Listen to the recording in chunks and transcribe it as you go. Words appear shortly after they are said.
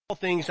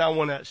Things I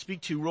want to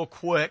speak to real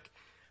quick.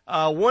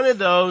 One of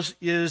those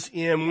is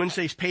in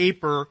Wednesday's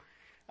paper.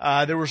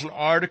 There was an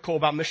article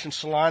about Mission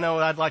Solano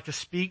that I'd like to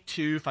speak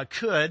to if I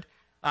could.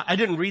 I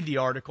didn't read the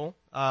article.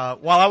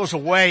 While I was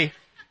away,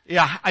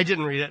 I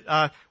didn't read it.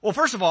 Well,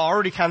 first of all, I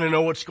already kind of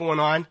know what's going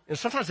on. And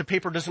sometimes the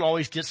paper doesn't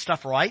always get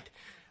stuff right.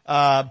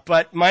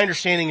 But my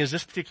understanding is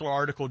this particular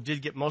article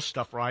did get most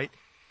stuff right.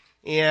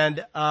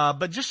 And,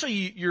 but just so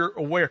you're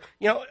aware,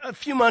 a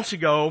few months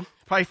ago,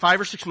 probably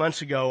 5 or 6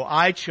 months ago,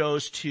 I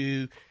chose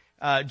to,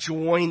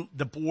 join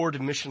the board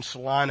of Mission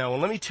Solano.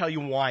 And let me tell you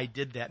why I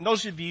did that. And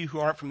those of you who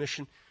aren't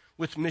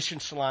with Mission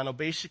Solano,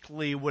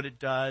 basically what it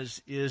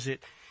does is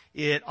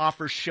it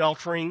offers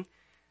sheltering,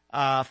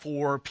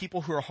 for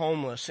people who are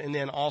homeless, and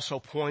then also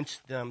points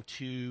them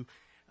to,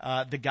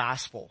 the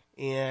gospel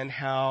and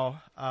how,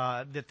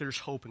 that there's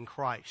hope in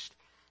Christ.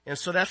 And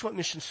so that's what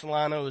Mission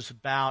Solano is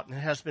about, and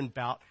it has been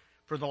about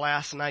for the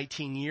last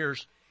 19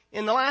 years.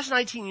 In the last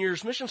 19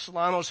 years, Mission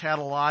Solano's had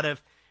a lot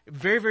of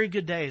very, very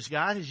good days.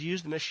 God has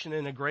used the mission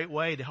in a great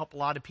way to help a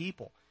lot of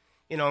people,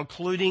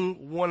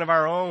 including one of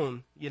our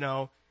own,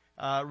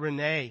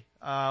 Renee.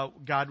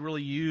 God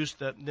really used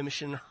the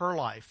mission in her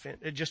life,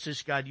 and just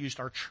as God used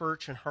our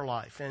church in her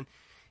life,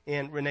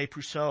 and Renee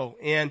Pousseau.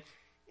 And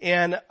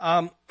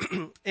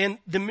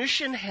the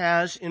mission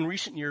has in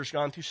recent years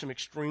gone through some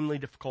extremely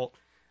difficult,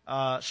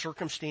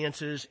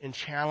 circumstances and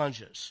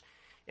challenges.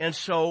 And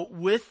so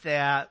with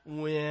that,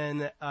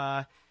 when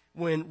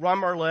Ron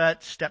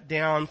Marlette stepped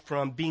down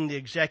from being the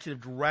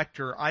executive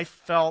director, I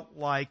felt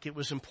like it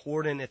was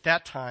important at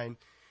that time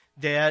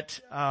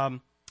that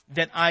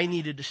I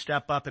needed to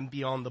step up and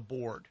be on the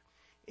board.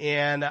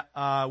 And,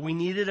 we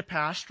needed a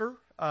pastor,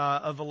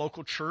 of a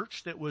local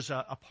church that was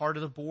a part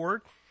of the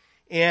board.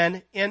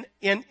 And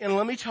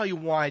let me tell you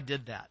why I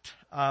did that.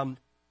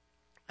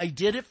 I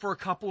did it for a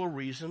couple of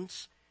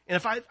reasons. And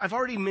if I've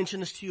already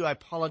mentioned this to you, I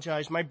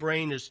apologize. My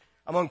brain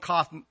I'm on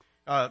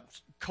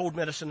cold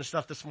medicine and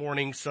stuff this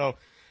morning.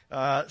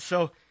 But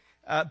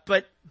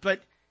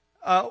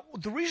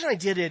the reason I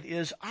did it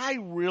is I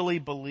really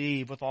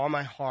believe with all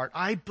my heart,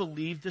 I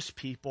believe this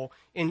people,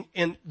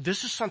 and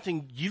this is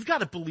something, you've got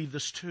to believe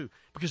this too,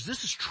 because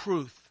this is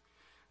truth.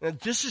 And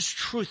this is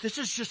truth. This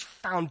is just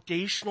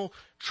foundational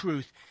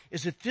truth,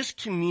 is that this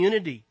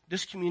community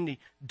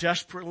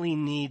desperately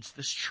needs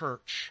this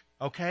church.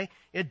 Okay?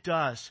 It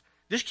does.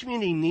 This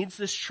community needs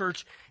this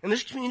church, and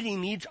this community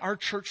needs our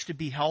church to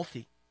be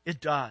healthy.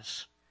 It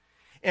does.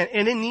 And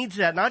it needs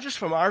that, not just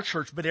from our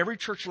church, but every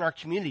church in our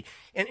community.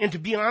 And to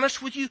be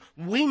honest with you,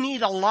 we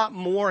need a lot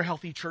more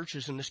healthy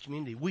churches in this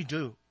community. We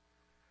do.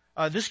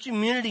 This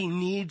community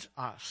needs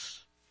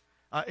us.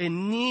 It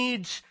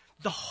needs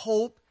the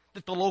hope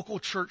that the local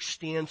church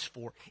stands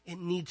for. It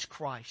needs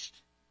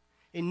Christ.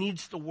 It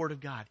needs the Word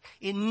of God.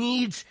 It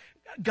needs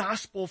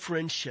gospel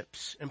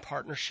friendships and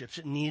partnerships.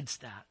 It needs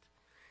that.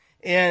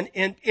 And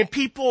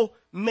people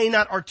may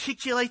not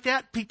articulate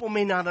that. People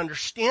may not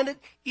understand it.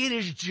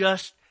 It's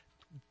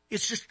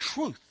just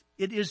truth.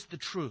 It is the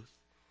truth.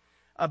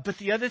 But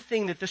the other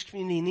thing that this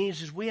community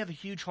needs is we have a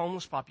huge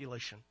homeless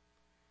population.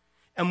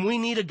 And we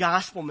need a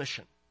gospel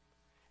mission.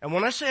 And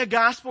when I say a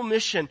gospel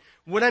mission,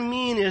 what I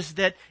mean is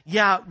that,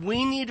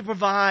 we need to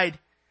provide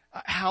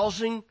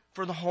housing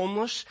for the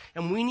homeless,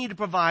 and we need to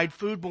provide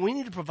food, but we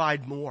need to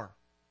provide more.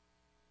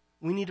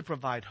 We need to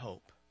provide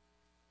hope.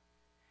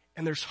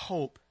 And there's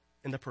hope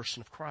in the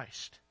person of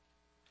Christ.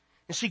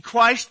 And see,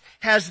 Christ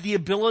has the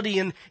ability,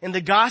 and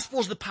the gospel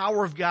is the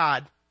power of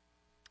God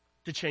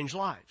to change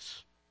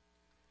lives.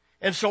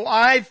 And so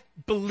I've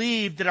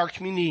believed that our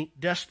community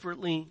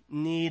desperately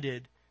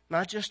needed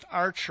not just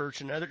our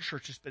church and other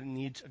churches, but it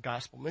needs a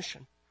gospel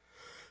mission.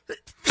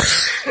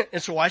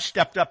 And so I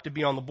stepped up to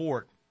be on the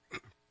board.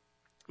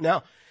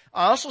 Now,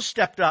 I also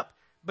stepped up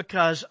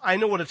because I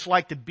know what it's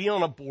like to be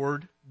on a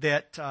board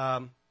that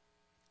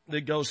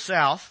goes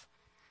south.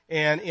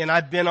 And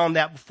I've been on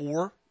that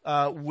before,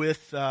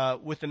 with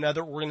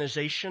another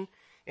organization.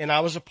 And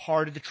I was a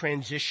part of the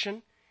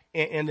transition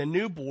and the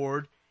new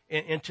board.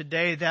 And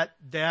today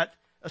that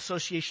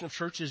association of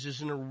churches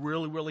is in a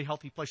really, really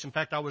healthy place. In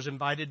fact, I was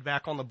invited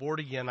back on the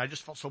board again. I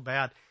just felt so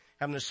bad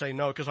having to say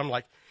no, because I'm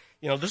like,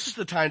 this is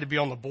the time to be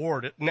on the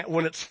board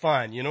when it's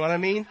fun. You know what I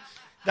mean?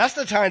 That's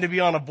the time to be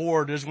on a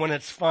board, is when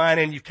it's fun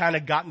and you've kind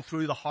of gotten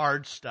through the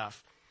hard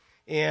stuff.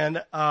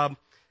 And,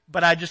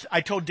 but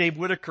I told Dave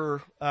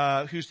Whitaker,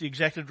 who's the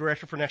executive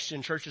director for Next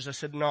Gen Churches, I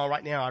said, no,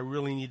 right now I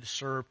really need to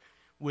serve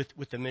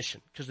with the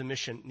mission, because the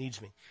mission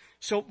needs me.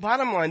 So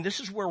bottom line, this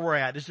is where we're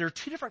at, is there are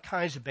two different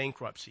kinds of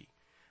bankruptcy.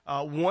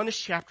 One is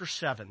chapter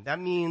 7. That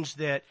means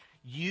that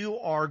you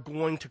are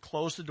going to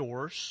close the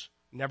doors,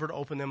 never to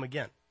open them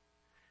again.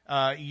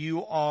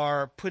 You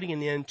are putting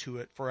an end to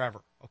it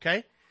forever.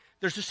 Okay?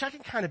 There's a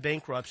second kind of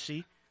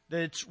bankruptcy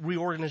that's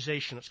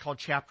reorganization. It's called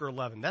chapter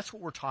 11. That's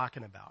what we're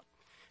talking about.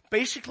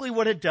 Basically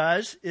what it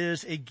does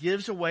is it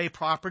gives away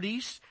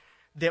properties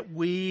that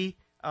we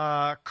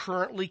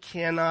currently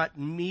cannot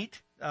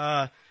meet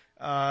the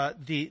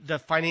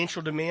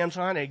financial demands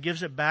on. It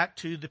gives it back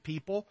to the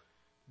people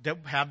that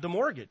have the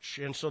mortgage.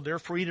 And so they're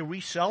free to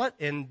resell it,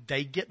 and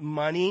they get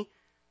money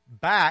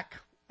back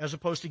as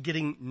opposed to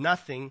getting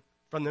nothing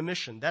from the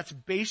mission. That's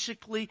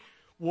basically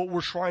what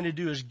we're trying to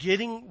do, is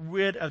getting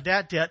rid of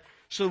that debt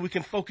so that we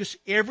can focus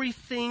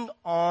everything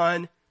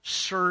on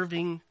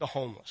serving the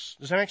homeless.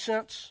 Does that make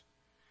sense?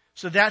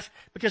 So that's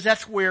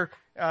where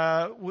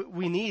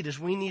we need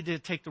to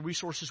take the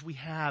resources we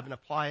have and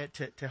apply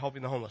it to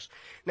helping the homeless.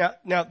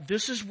 Now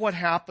this is what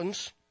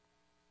happens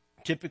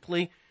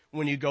typically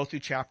when you go through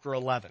chapter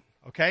 11,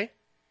 okay?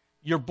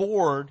 Your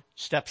board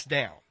steps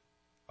down,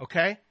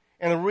 okay?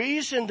 And the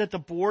reason that the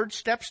board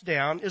steps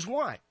down is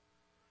why?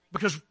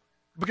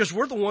 Because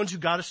we're the ones who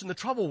got us in the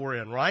trouble we're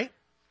in, right?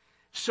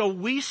 So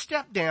we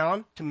step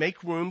down to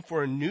make room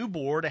for a new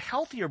board, a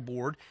healthier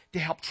board, to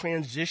help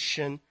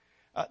transition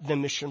the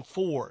mission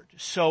forward.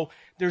 So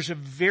there's a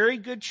very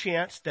good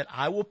chance that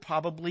I will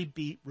probably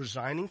be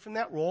resigning from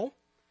that role.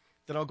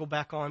 Then I'll go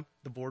back on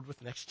the board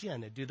with Next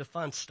Gen and do the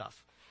fun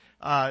stuff.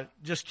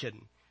 Just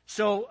kidding.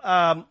 So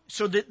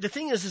the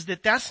thing is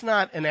that that's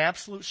not an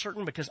absolute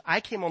certain, because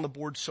I came on the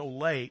board so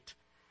late,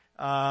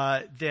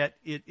 that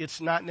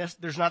there's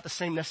not the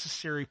same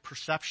necessary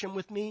perception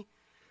with me.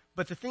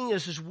 But the thing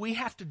is we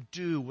have to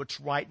do what's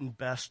right and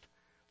best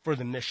for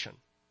the mission.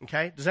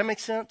 Okay? Does that make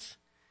sense?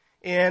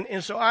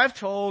 And so I've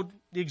told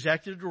the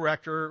executive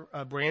director,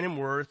 Brandon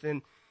Worth,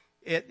 and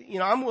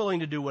I'm willing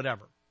to do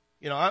whatever.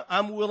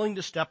 I'm willing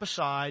to step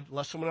aside,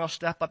 let someone else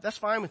step up. That's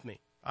fine with me.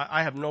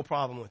 I have no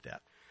problem with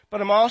that. But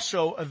I'm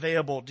also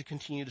available to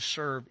continue to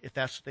serve if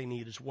that's what they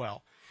need as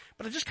well.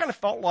 But I just kind of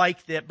felt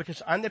like that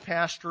because I'm the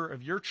pastor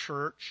of your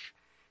church,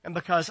 and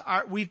because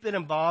we've been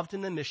involved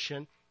in the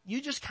mission, you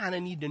just kind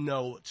of need to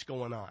know what's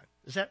going on.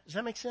 Does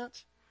that make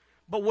sense?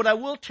 But what I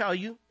will tell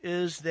you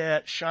is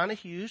that Shauna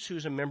Hughes,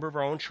 who's a member of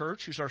our own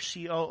church, who's our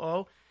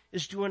COO,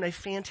 is doing a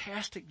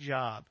fantastic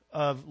job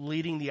of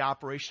leading the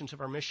operations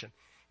of our mission.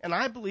 And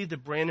I believe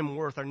that Brandon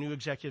Worth, our new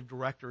executive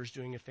director, is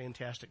doing a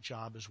fantastic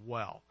job as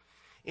well.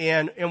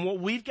 And what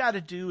we've got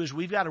to do is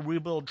we've got to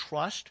rebuild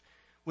trust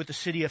with the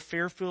city of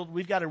Fairfield.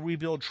 We've got to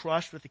rebuild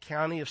trust with the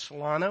county of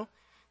Solano.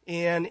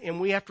 And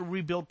we have to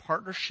rebuild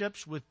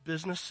partnerships with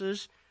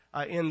businesses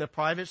in the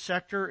private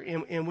sector.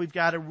 And we've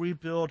got to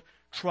rebuild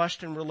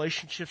trust and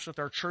relationships with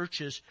our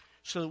churches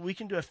so that we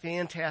can do a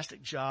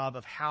fantastic job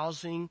of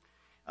housing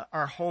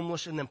our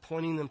homeless and then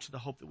pointing them to the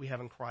hope that we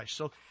have in Christ.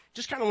 So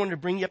just kind of wanted to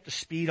bring you up to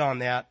speed on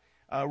that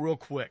real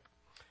quick.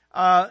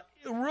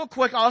 Real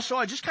quick also,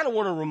 I just kind of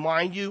want to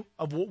remind you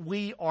of what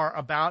we are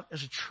about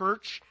as a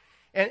church.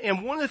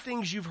 And one of the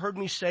things you've heard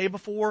me say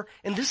before,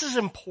 and this is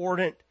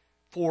important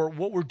for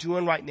what we're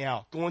doing right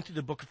now, going through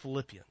the book of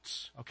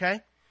Philippians,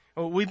 okay?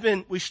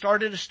 We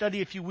started a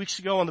study a few weeks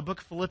ago on the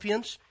book of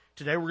Philippians.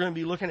 Today we're going to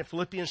be looking at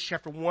Philippians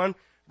chapter 1,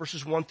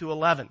 verses 1 through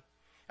 11.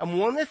 And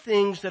one of the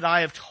things that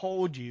I have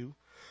told you,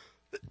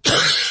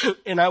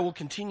 and I will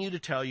continue to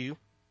tell you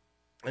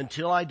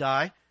until I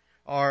die,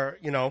 or,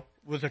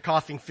 with a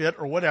coughing fit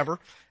or whatever,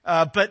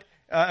 but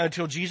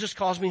until Jesus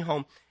calls me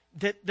home,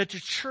 that the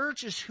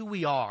church is who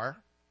we are.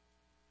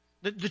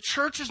 The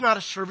church is not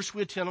a service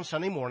we attend on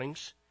Sunday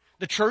mornings.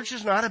 The church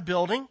is not a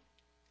building,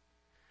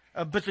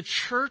 but the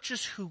church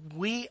is who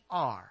we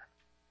are.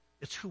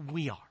 It's who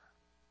we are.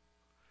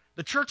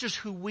 The church is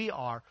who we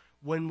are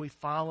when we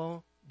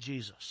follow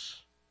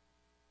Jesus.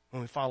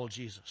 When we follow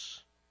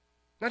Jesus.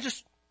 Not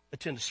just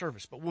attend a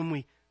service, but when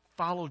we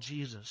follow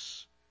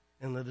Jesus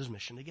and live his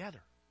mission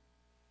together.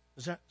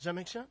 Does that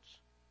make sense?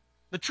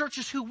 The church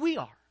is who we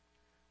are.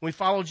 We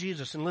follow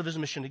Jesus and live his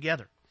mission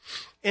together.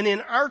 And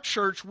in our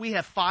church, we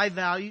have 5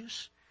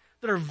 values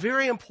that are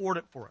very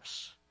important for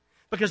us.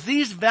 Because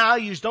these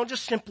values don't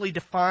just simply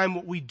define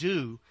what we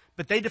do,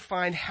 but they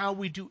define how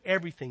we do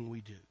everything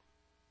we do.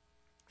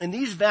 And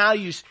these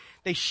values,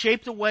 they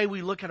shape the way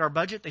we look at our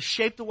budget. They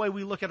shape the way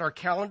we look at our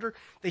calendar.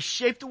 They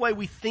shape the way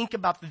we think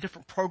about the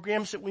different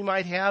programs that we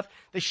might have.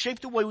 They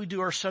shape the way we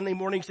do our Sunday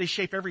mornings. They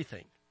shape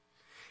everything.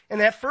 And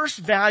that first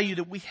value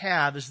that we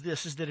have is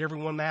that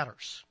everyone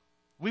matters.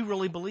 We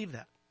really believe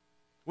that.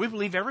 We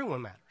believe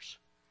everyone matters.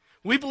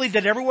 We believe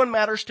that everyone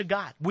matters to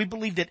God. We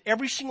believe that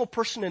every single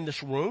person in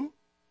this room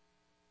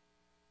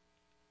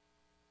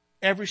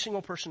matters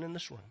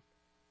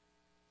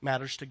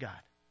to God.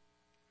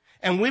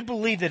 And we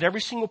believe that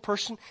every single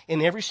person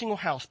in every single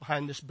house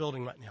behind this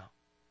building right now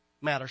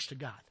matters to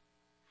God.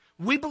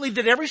 We believe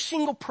that every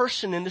single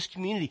person in this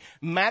community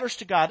matters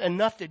to God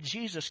enough that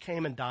Jesus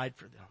came and died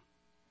for them.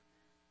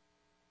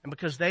 And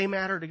because they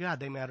matter to God,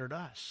 they matter to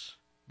us.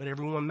 But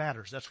everyone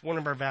matters. That's one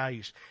of our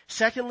values.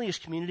 Secondly is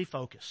community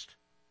focused.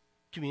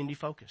 Community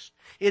focused.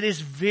 It is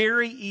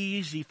very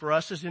easy for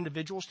us as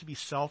individuals to be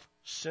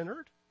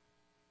self-centered.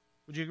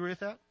 Would you agree with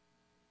that?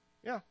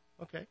 Yeah,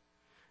 okay.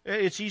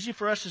 It's easy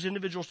for us as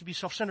individuals to be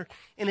self-centered.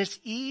 And it's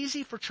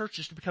easy for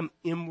churches to become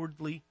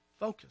inwardly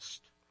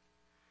focused.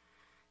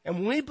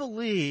 And we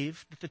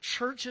believe that the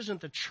church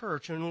isn't the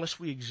church unless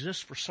we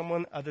exist for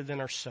someone other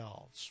than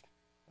ourselves.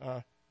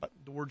 But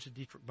the words of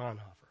Dietrich Bonhoeffer.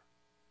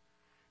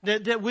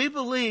 That we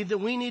believe that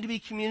we need to be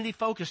community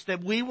focused,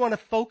 that we want to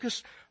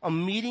focus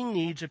on meeting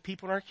needs of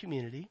people in our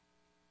community,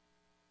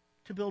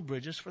 to build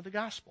bridges for the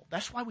gospel.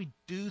 That's why we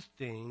do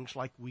things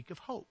like Week of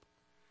Hope,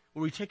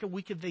 where we take a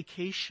week of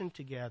vacation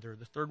together,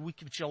 the third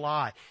week of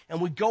July,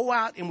 and we go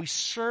out and we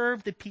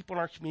serve the people in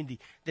our community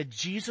that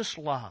Jesus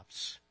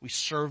loves. We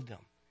serve them.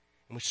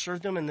 And we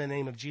serve them in the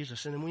name of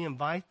Jesus. And then we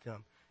invite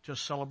them to a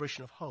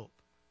celebration of hope,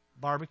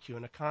 barbecue,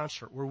 and a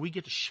concert where we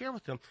get to share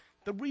with them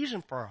the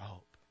reason for our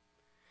hope.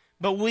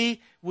 But we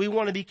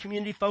want to be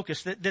community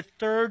focused. That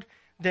third,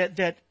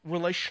 that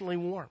relationally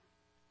warm.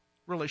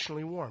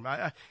 Relationally warm.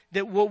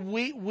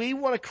 We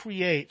want to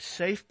create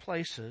safe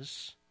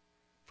places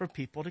for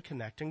people to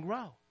connect and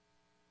grow.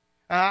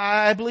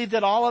 I believe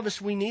that all of us,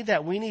 we need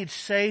that. We need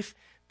safe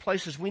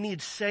places. We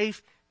need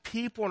safe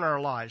people in our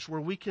lives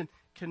where we can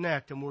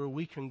connect and where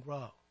we can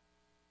grow.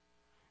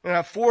 And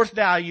our fourth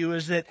value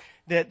is that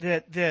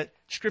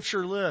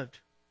Scripture lived.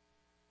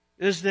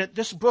 Is that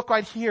this book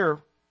right here,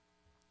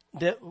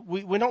 that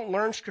we don't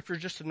learn Scripture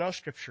just to know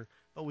Scripture,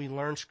 but we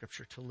learn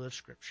Scripture to live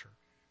Scripture.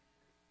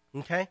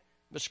 Okay?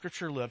 But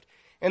Scripture lived.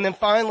 And then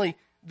finally,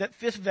 that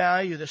fifth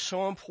value that's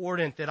so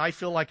important that I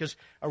feel like is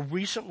a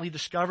recently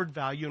discovered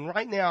value, and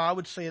right now I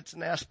would say it's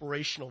an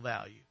aspirational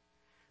value,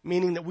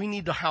 meaning that we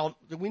need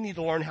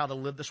to learn how to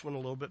live this one a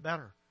little bit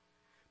better.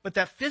 But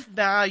that fifth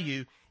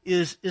value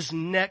is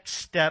next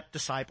step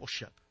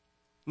discipleship.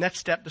 Next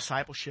step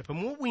discipleship.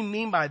 And what we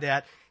mean by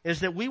that is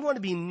that we want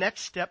to be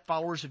next step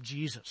followers of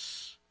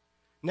Jesus.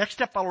 Next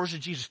step followers of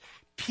Jesus.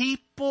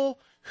 People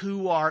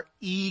who are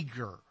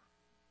eager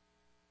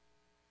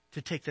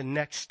to take the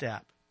next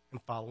step in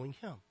following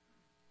Him.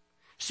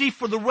 See,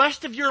 for the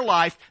rest of your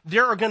life,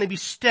 there are going to be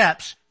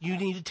steps you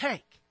need to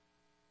take.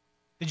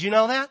 Did you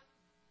know that?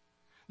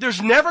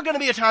 There's never going to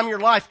be a time in your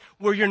life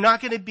where you're not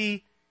going to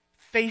be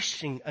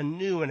facing a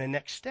new and a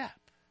next step.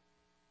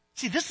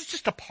 See, this is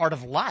just a part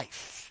of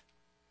life.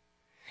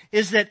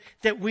 Is that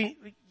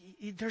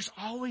there's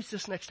always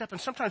this next step. And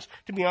sometimes,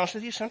 to be honest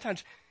with you,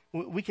 sometimes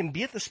we can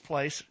be at this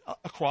place,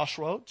 a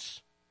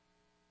crossroads,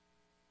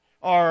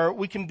 or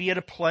we can be at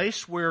a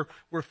place where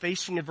we're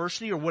facing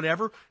adversity or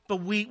whatever, but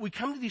we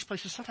come to these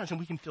places sometimes and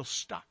we can feel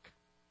stuck.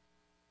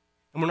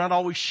 And we're not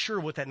always sure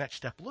what that next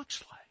step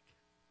looks like.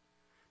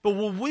 But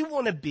what we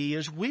want to be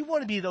is we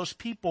want to be those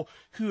people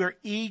who are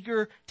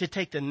eager to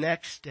take the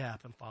next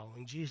step in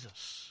following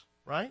Jesus.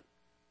 Right?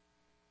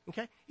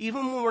 Okay?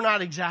 Even when we're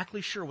not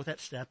exactly sure what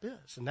that step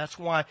is. And that's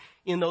why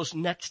in those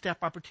next step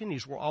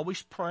opportunities, we're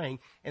always praying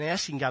and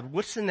asking God,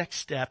 what's the next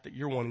step that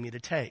you're wanting me to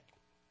take?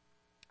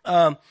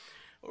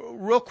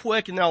 Real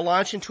quick, and then I'll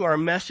launch into our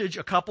message,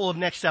 a couple of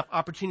next step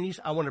opportunities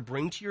I want to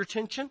bring to your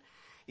attention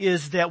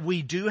is that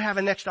we do have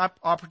a next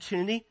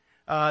opportunity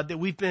that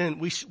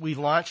we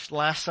launched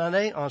last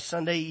Sunday on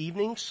Sunday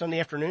evenings, Sunday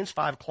afternoons,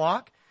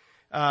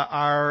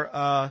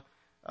 5:00.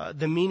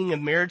 The Meaning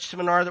of Marriage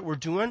seminar that we're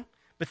doing.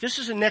 But this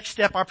is a next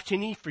step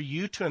opportunity for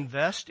you to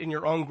invest in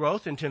your own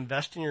growth and to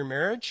invest in your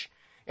marriage.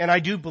 And I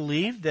do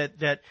believe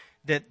that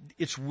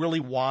it's really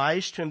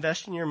wise to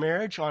invest in your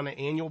marriage on an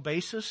annual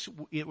basis.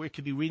 It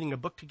could be reading a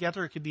book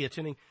together. It could be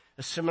attending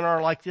a seminar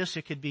like this.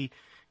 It could be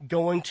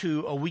going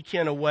to a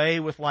weekend away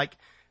with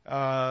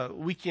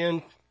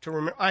weekend to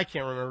remember. I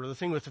can't remember the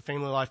thing with the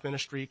Family Life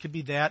Ministry. It could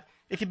be that.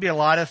 It could be a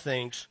lot of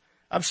things.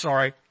 I'm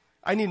sorry.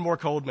 I need more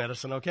cold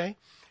medicine, okay?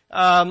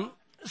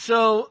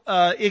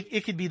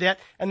 It could be that.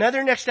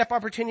 Another next step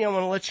opportunity I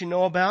want to let you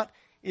know about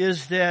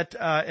is that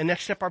a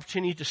next step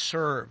opportunity to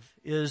serve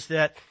is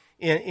that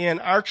in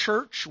our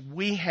church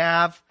we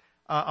have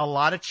a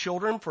lot of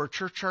children for a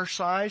church our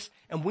size,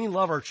 and we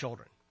love our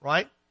children,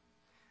 right?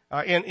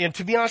 And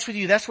to be honest with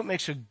you, that's what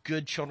makes a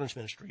good children's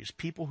ministry is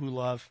people who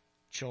love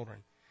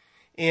children.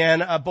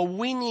 And but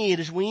we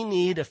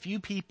need a few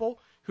people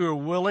who are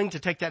willing to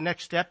take that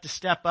next step, to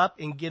step up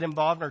and get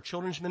involved in our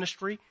children's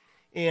ministry.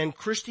 And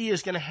Christy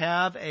is going to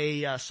have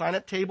a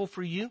sign-up table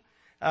for you,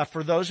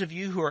 for those of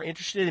you who are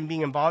interested in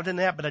being involved in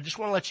that. But I just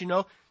want to let you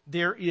know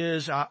there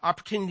is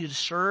opportunity to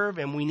serve,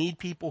 and we need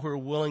people who are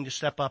willing to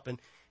step up and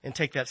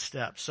take that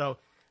step. So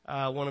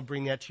I want to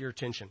bring that to your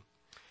attention.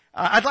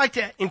 I'd like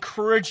to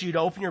encourage you to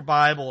open your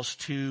Bibles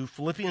to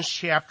Philippians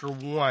chapter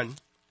 1,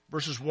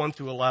 verses 1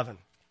 through 11.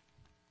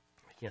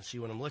 I can't see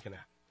what I'm looking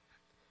at.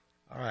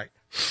 All right.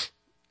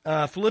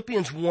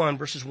 Philippians 1,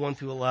 verses 1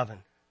 through 11.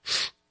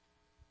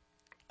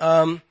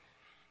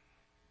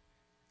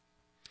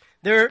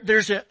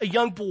 There's a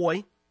young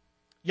boy,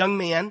 young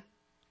man,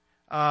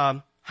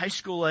 high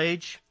school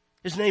age.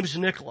 His name is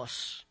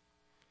Nicholas.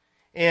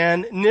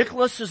 And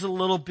Nicholas is a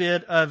little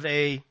bit of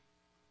a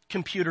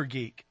computer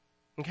geek.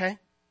 Okay?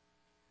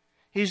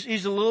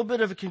 He's a little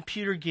bit of a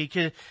computer geek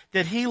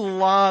that he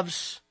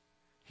loves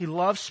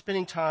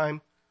spending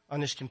time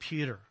on his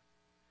computer.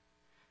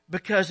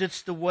 Because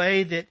it's the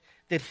way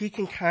that he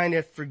can kind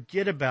of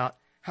forget about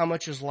how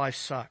much his life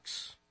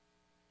sucks.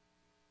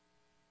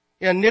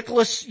 Yeah,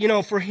 Nicholas,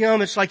 for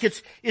him, it's like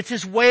it's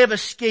his way of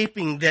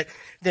escaping that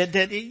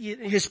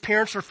his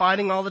parents are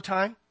fighting all the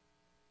time.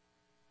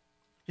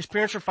 His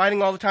parents are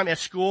fighting all the time at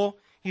school.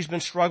 He's been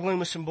struggling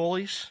with some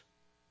bullies.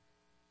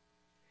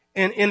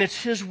 And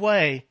it's his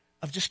way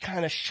of just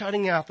kind of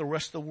shutting out the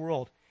rest of the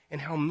world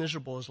and how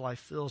miserable his life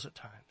feels at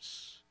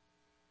times.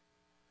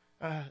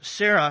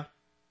 Sarah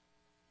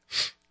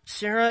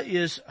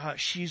is,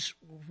 she's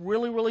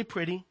really, really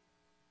pretty,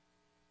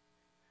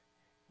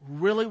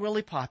 really,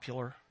 really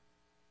popular,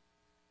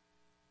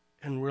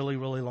 and really,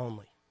 really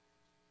lonely.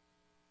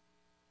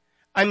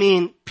 I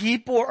mean,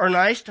 people are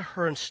nice to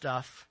her and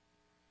stuff,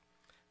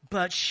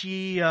 but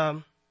she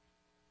has,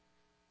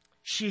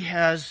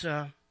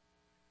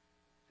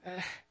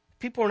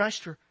 people are nice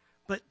to her,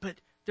 but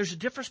there's a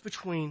difference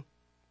between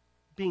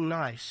being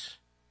nice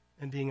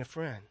and being a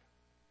friend.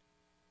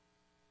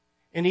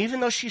 And even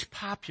though she's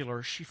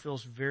popular, she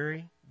feels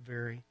very,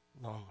 very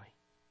lonely.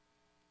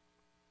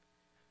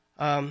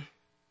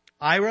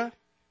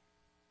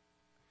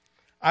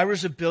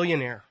 Ira's a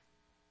billionaire.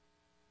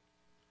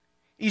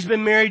 He's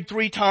been married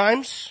 3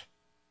 times,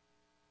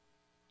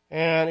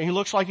 and he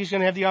looks like he's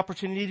going to have the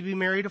opportunity to be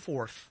married a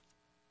 4th.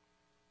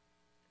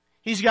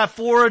 He's got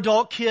 4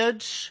 adult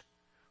kids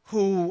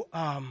who,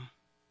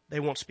 they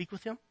won't speak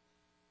with him.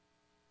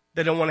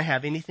 They don't want to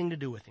have anything to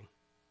do with him.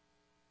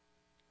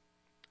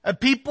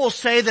 People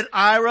say that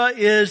Ira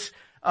is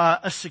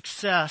a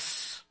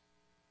success,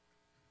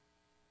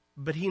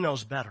 but he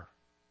knows better.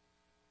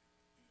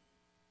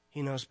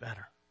 He knows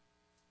better.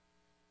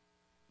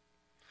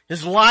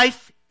 His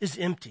life is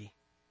empty,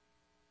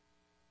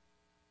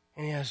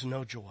 and he has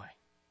no joy.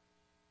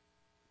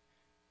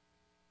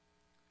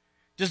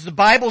 Does the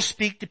Bible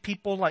speak to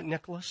people like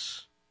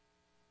Nicholas?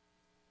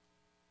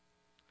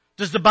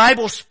 Does the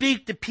Bible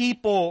speak to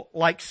people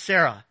like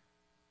Sarah?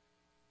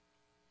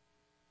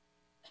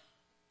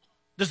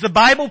 Does the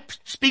Bible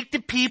speak to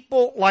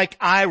people like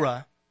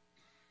Ira?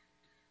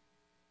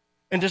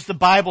 And does the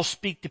Bible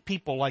speak to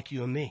people like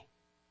you and me?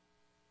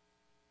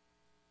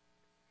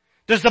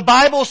 Does the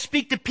Bible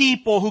speak to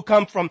people who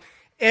come from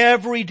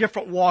every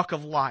different walk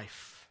of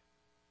life?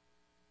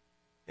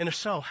 And if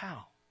so,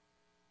 how?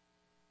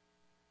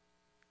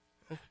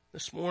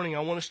 This morning I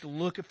want us to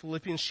look at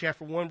Philippians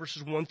chapter 1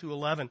 verses 1 through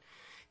 11.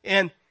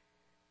 And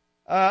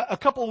a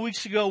couple of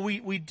weeks ago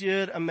we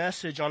did a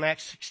message on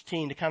Acts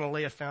 16 to kind of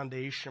lay a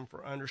foundation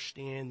for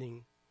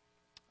understanding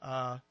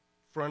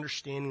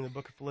the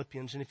book of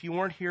Philippians. And if you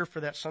weren't here for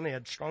that Sunday,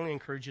 I'd strongly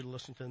encourage you to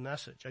listen to the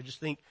message. I just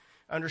think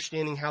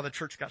understanding how the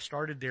church got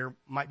started there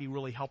might be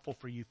really helpful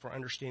for you for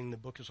understanding the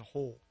book as a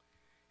whole.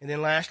 And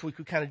then last week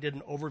we kind of did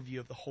an overview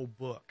of the whole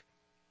book.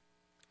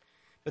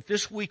 But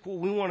this week what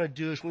we want to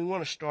do is we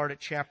want to start at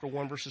chapter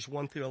 1 verses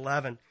 1 through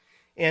 11.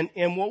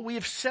 And what we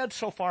have said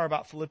so far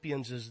about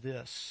Philippians is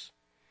this,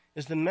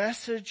 is the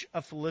message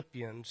of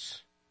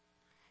Philippians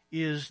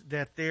is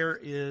that there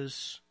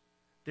is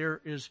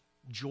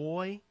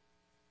joy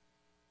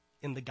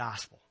in the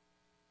gospel.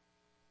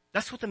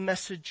 That's what the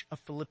message of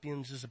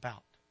Philippians is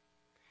about.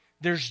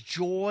 There's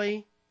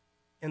joy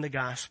in the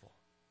gospel.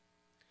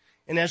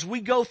 And as we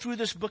go through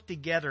this book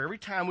together, every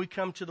time we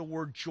come to the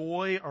word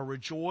joy or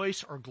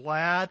rejoice or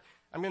glad,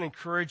 I'm going to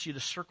encourage you to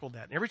circle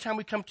that. And every time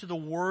we come to the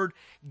word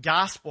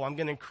gospel, I'm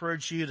going to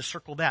encourage you to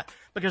circle that.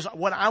 Because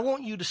what I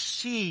want you to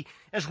see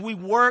as we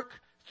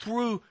work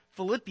through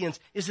Philippians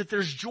is that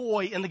there's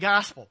joy in the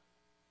gospel.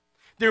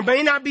 There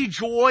may not be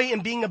joy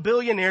in being a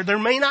billionaire. There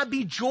may not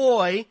be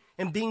joy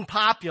in being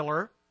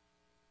popular.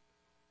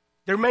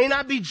 There may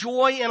not be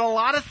joy in a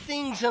lot of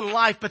things in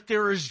life, but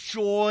there is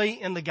joy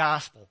in the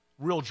gospel.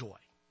 Real joy.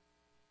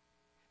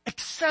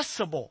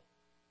 Accessible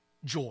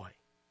joy.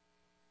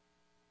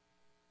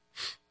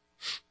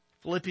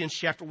 Philippians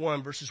chapter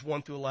 1, verses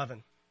 1 through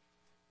 11.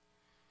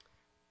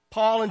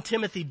 Paul and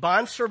Timothy,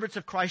 bondservants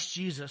of Christ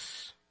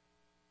Jesus,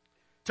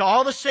 to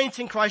all the saints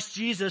in Christ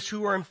Jesus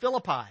who are in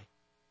Philippi,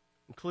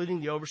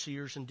 including the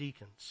overseers and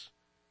deacons.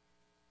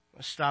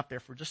 Let's stop there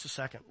for just a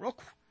second.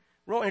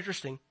 Real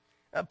interesting.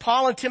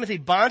 Paul and Timothy,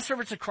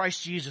 bondservants of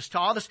Christ Jesus, to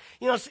all this,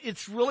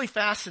 it's really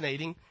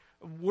fascinating.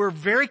 We're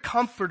very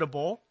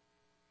comfortable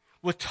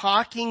with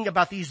talking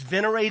about these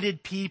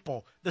venerated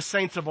people, the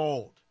saints of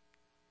old.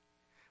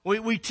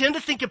 We tend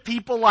to think of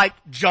people like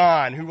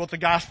John, who wrote the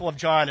Gospel of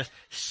John, as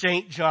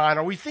Saint John,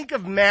 or we think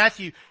of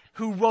Matthew,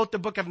 who wrote the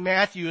book of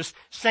Matthew, as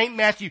Saint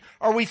Matthew,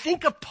 or we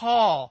think of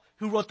Paul,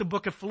 who wrote the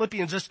book of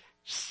Philippians, as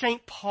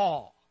Saint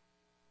Paul.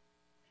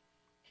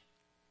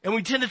 And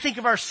we tend to think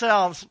of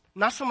ourselves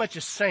not so much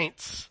as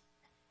saints,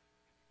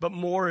 but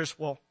more as,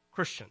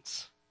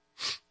 Christians.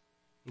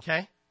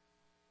 Okay?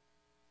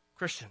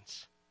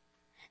 Christians.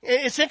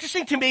 It's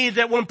interesting to me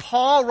that when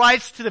Paul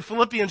writes to the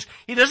Philippians,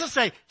 he doesn't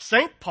say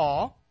Saint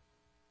Paul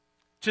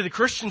to the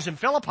Christians in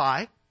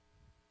Philippi.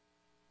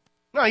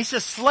 No, he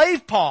says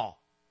slave Paul.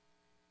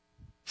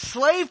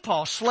 Slave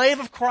Paul, slave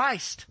of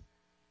Christ.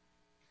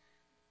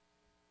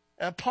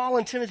 Paul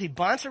and Timothy,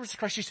 bondservants of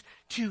Christ Jesus,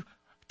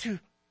 to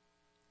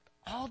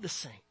all the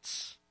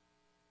saints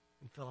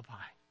in Philippi.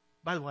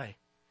 By the way,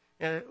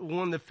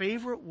 one of the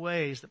favorite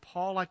ways that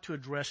Paul liked to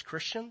address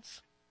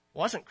Christians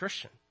wasn't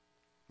Christian.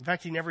 In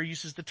fact, he never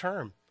uses the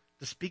term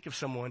to speak of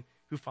someone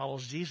who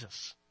follows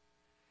Jesus.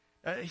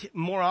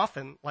 More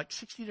often, like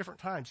 60 different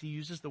times, he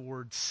uses the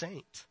word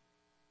saint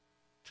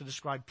to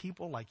describe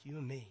people like you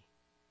and me.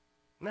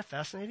 Isn't that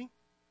fascinating?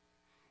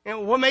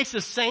 And what makes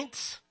us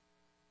saints?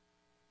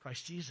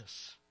 Christ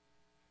Jesus.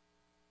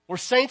 We're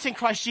saints in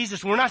Christ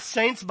Jesus. We're not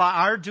saints by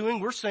our doing.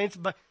 We're saints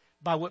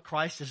by what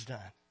Christ has done.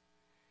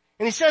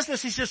 And he says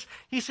this,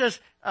 he says,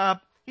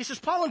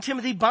 Paul and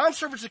Timothy,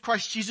 bondservants of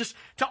Christ Jesus,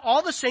 to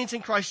all the saints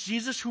in Christ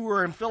Jesus who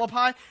are in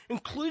Philippi,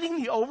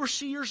 including the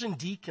overseers and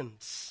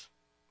deacons.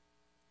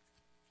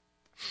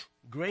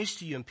 Grace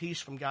to you and peace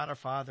from God our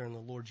Father and the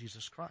Lord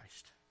Jesus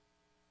Christ.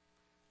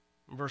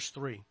 Verse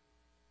 3.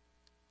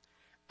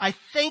 I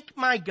thank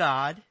my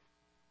God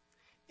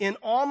in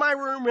all my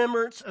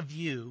remembrance of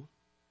you,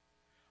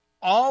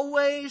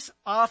 always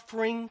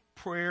offering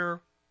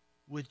prayer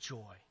with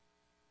joy.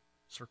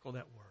 Circle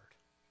that word.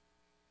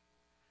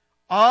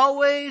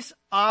 Always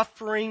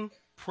offering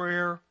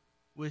prayer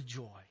with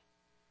joy.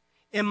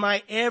 In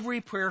my every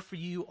prayer for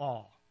you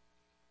all.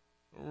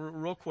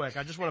 Real quick,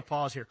 I just want to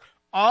pause here.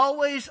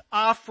 Always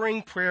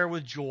offering prayer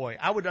with joy.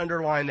 I would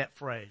underline that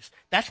phrase.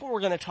 That's what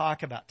we're going to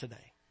talk about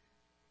today.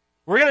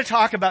 We're going to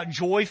talk about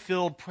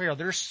joy-filled prayer.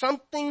 There's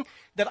something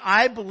that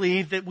I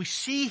believe that we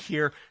see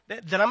here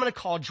that I'm going to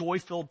call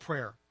joy-filled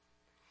prayer.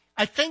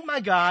 I thank my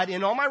God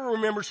in all my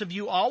remembrance of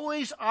you,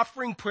 always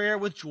offering prayer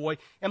with joy,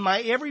 and my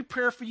every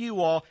prayer for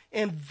you all,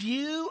 in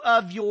view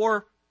of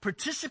your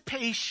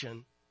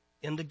participation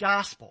in the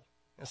gospel.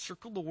 And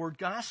circle the word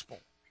gospel.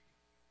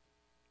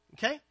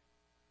 Okay?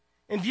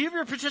 In view of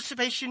your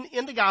participation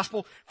in the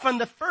gospel from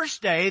the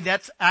first day,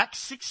 that's Acts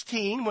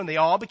 16, when they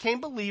all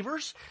became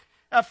believers,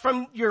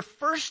 from your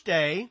first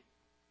day,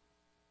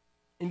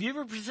 in view of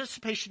your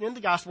participation in the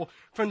gospel,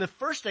 from the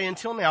first day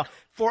until now,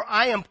 for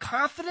I am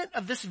confident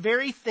of this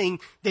very thing,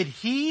 that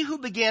he who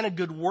began a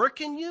good work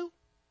in you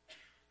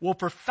will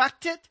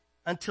perfect it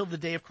until the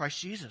day of Christ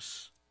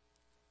Jesus.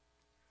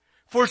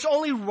 For it's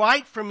only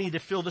right for me to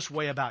feel this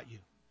way about you,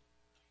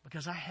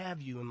 because I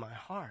have you in my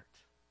heart.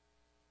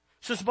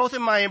 Since both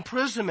in my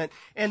imprisonment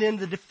and in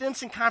the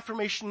defense and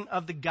confirmation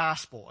of the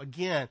gospel,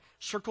 again,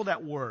 circle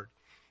that word,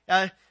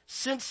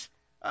 since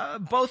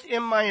both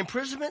in my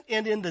imprisonment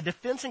and in the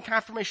defense and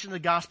confirmation of the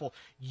gospel,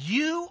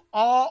 you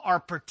all are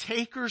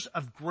partakers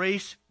of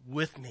grace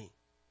with me.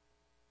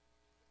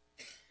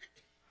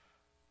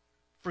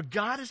 For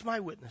God is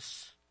my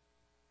witness,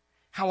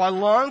 how I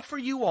long for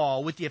you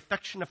all with the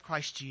affection of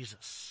Christ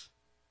Jesus.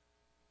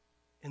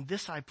 And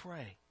this I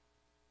pray,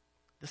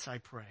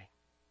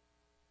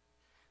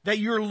 that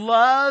your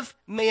love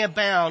may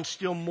abound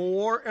still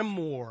more and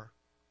more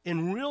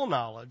in real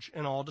knowledge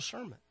and all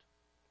discernment,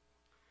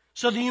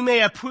 so that you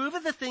may approve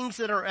of the things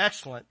that are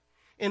excellent,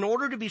 in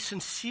order to be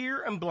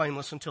sincere and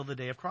blameless until the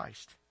day of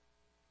Christ,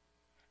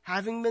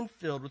 having been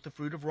filled with the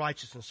fruit of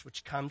righteousness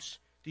which comes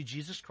through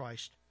Jesus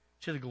Christ,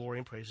 to the glory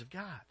and praise of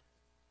God.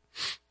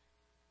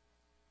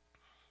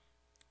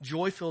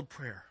 Joy-filled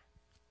prayer.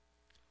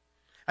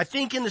 I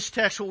think in this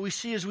text what we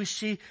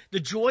see the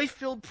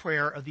joy-filled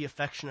prayer of the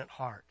affectionate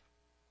heart.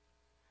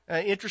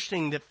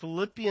 Interesting that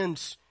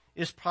Philippians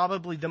is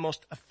probably the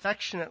most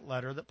affectionate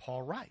letter that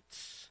Paul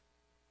writes.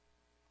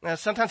 Now,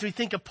 sometimes we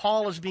think of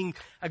Paul as being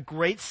a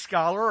great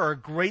scholar or a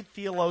great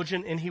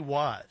theologian, and he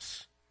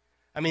was.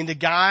 I mean, the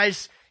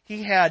guys,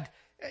 he had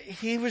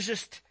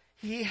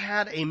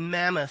a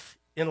mammoth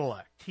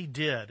intellect. He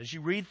did. As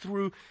you read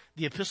through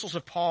the epistles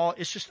of Paul,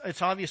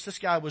 it's obvious this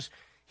guy was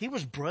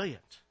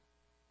brilliant.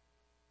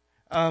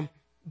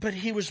 But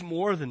he was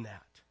more than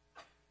that.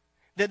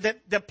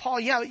 That Paul,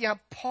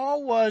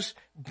 Paul was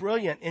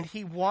brilliant, and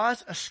he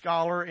was a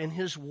scholar in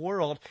his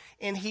world,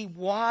 and he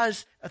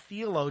was a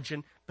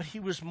theologian, but he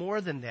was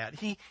more than that.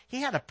 He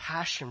had a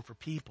passion for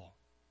people.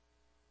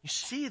 You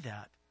see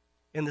that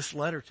in this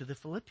letter to the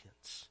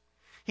Philippians.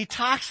 He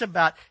talks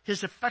about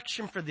his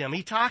affection for them.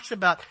 He talks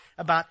about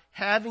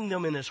having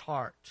them in his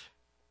heart.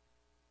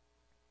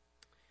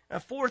 Now,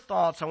 4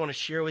 thoughts I want to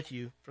share with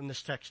you from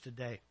this text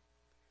today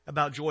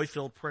about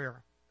joy-filled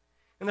prayer.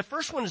 And the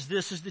first one is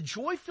this, the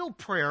joy-filled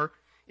prayer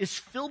is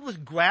filled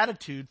with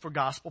gratitude for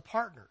gospel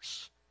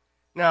partners.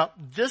 Now,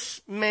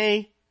 this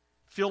may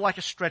feel like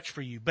a stretch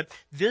for you, but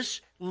this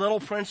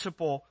little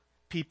principle,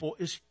 people,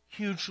 is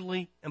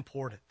hugely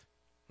important.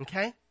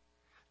 Okay?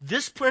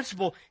 This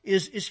principle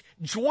is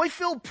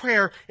joy-filled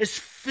prayer is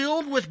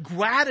filled with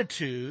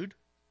gratitude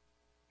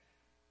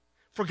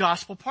for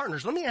gospel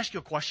partners. Let me ask you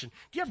a question.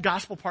 Do you have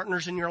gospel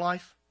partners in your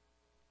life?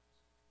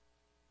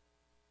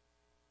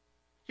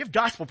 You have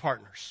gospel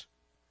partners.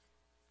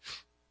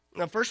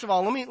 Now, first of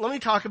all, let me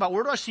talk about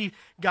where do I see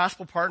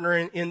gospel partner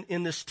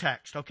in this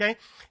text, okay?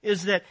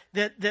 Is that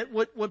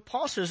what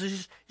Paul says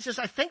is, he says,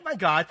 I thank my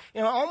God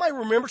in all my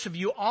remembrance of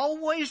you,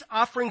 always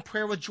offering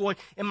prayer with joy,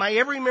 in my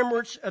every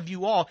remembrance of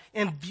you all,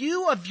 in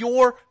view of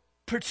your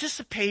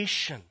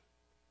participation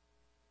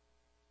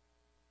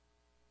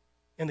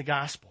in the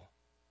gospel.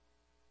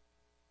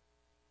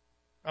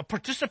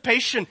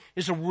 Participation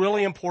is a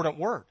really important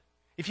word.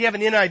 If you have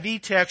an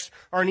NIV text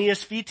or an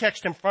ESV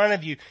text in front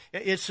of you,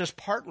 it says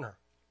partner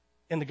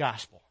in the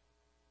gospel.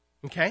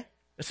 Okay?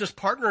 It says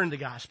partner in the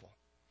gospel.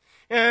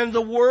 And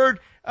the word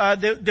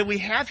that we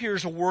have here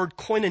is a word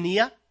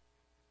koinonia.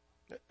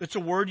 It's a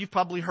word you've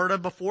probably heard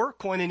of before,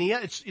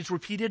 koinonia. It's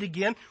repeated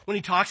again when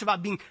he talks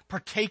about being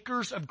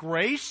partakers of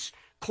grace,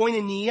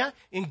 koinonia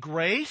in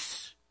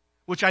grace,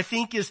 which I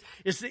think is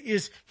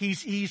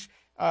he's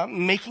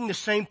making the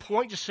same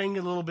point, just saying it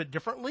a little bit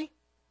differently,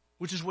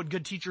 which is what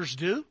good teachers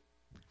do.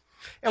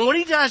 And what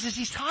he does is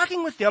he's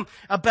talking with them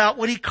about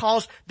what he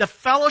calls the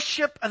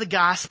fellowship of the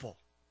gospel.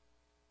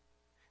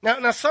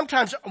 Now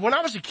sometimes when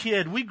I was a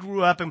kid, we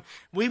grew up and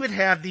we would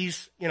have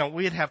these,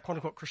 we'd have quote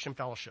unquote Christian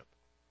fellowship,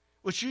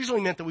 which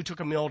usually meant that we took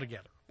a meal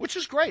together, which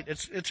is great.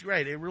 It's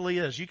great. It really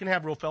is. You can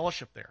have real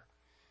fellowship there.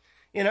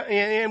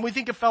 And we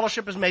think of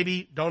fellowship as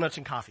maybe donuts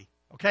and coffee,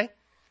 okay?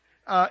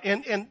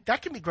 And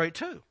that can be great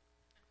too.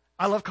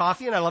 I love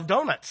coffee and I love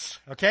donuts,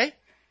 okay?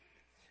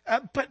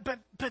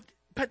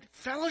 But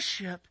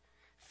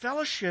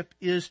fellowship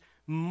is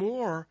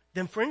more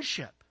than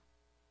friendship.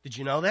 Did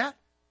you know that?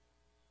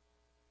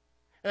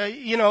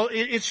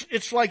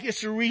 It's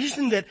the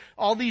reason that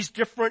all these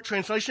different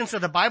translations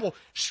of the Bible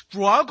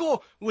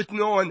struggle with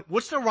knowing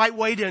what's the right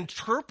way to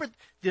interpret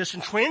this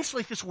and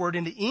translate this word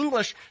into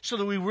English so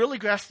that we really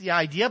grasp the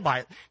idea by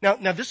it.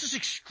 Now this is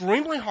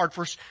extremely hard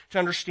for us to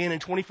understand in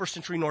 21st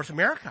century North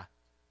America.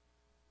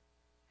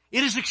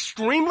 It is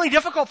extremely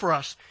difficult for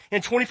us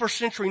in 21st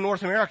century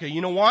North America.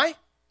 You know why?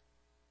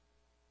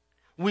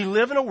 We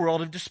live in a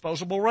world of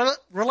disposable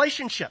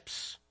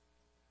relationships.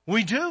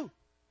 We do.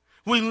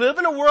 We live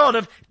in a world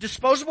of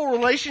disposable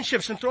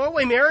relationships and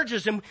throwaway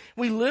marriages, and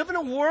we live in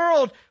a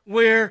world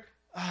where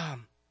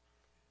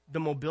the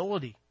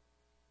mobility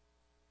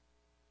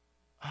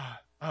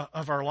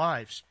of our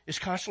lives is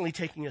constantly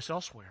taking us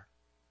elsewhere.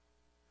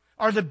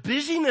 Or the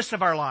busyness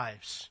of our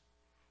lives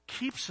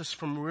keeps us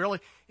from really,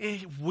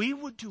 we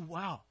would do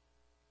well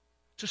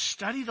to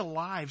study the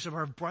lives of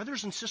our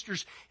brothers and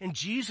sisters in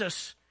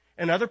Jesus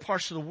and other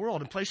parts of the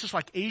world, in places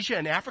like Asia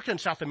and Africa and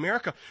South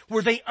America,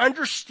 where they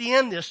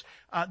understand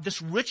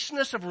this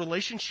richness of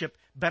relationship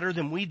better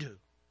than we do.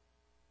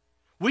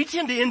 We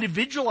tend to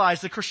individualize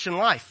the Christian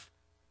life,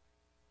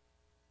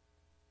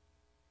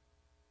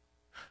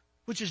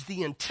 which is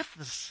the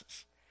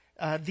antithesis,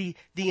 the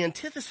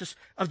antithesis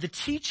of the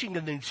teaching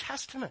of the New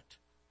Testament.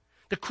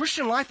 The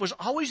Christian life was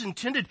always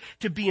intended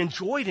to be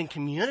enjoyed in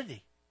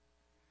community,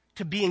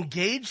 to be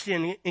engaged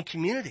in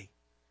community.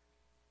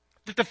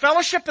 That the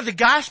fellowship of the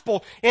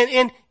gospel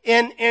and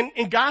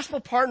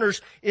gospel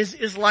partners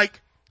is like,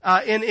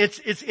 and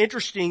it's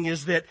interesting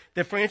is that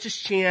Francis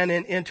Chan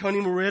and Tony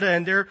Merida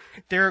and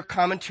their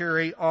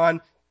commentary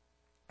on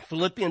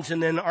Philippians,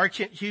 and then R.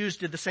 Kent Hughes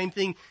did the same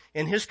thing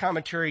in his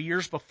commentary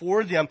years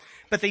before them.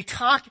 But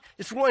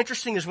it's real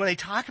interesting is when they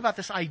talk about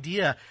this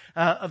idea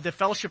of the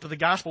fellowship of the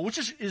gospel, which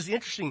is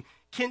interesting.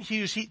 Kent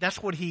Hughes,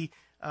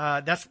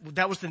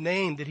 that was the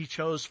name that he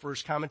chose for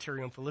his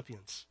commentary on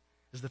Philippians,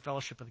 is the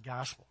fellowship of the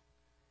gospel.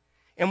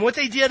 And what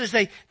they did is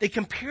they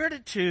compared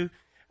it to,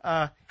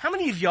 how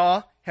many of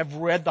y'all have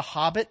read The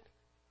Hobbit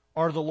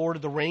or The Lord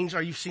of the Rings?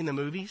 Or you've seen the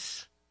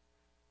movies?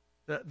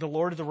 The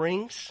Lord of the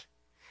Rings?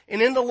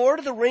 And in The Lord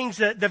of the Rings,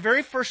 the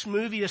very first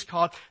movie is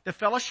called The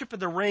Fellowship of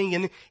the Ring.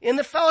 And in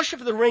The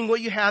Fellowship of the Ring,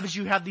 what you have is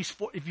these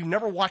four, if you've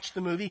never watched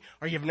the movie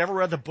or you've never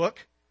read the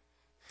book,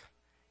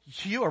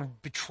 you are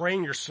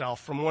betraying yourself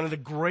from one of the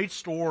great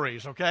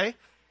stories, okay?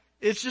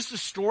 It's just a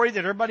story that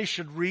everybody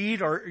should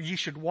read, or you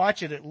should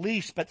watch it at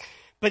least. But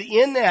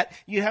in that,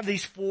 you have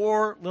these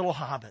four little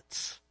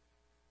hobbits.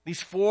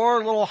 These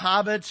four little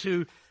hobbits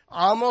who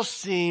almost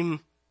seem,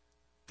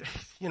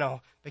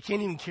 they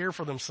can't even care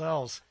for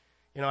themselves.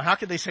 How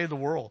could they save the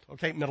world?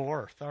 Okay, Middle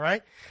Earth, all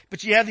right?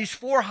 But you have these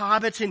four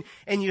hobbits,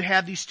 and you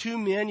have these two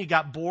men. You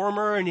got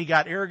Boromir and you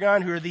got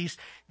Aragorn, who are these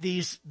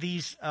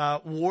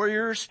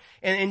warriors,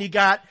 and you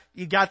got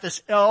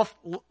this elf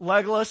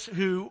Legolas,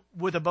 who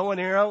with a bow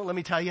and arrow. Let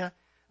me tell you,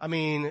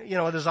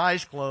 with his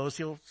eyes closed,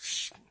 he'll,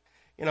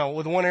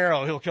 with one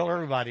arrow, he'll kill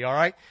everybody. All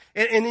right,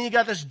 and then you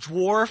got this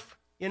dwarf,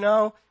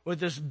 with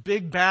this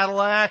big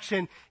battle axe,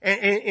 and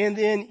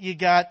then you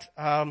got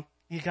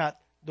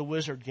the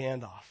wizard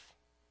Gandalf.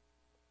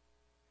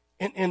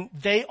 And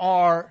they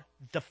are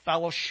the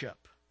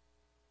fellowship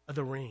of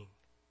the ring.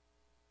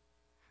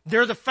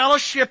 They're the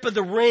fellowship of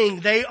the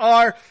ring. Do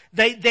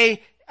they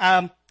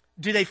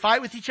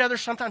fight with each other?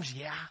 Sometimes,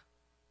 yeah.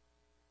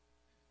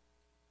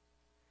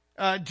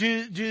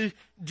 Do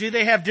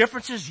they have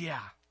differences? Yeah.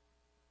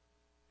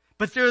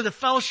 But they're the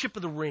fellowship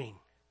of the ring.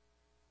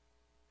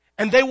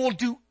 And they will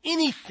do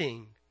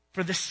anything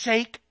for the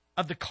sake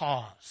of the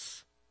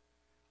cause.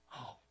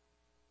 Oh,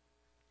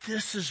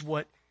 this is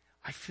what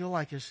I feel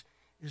like is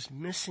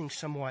missing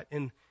somewhat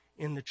in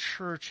the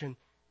church and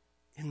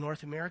in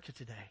North America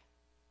today.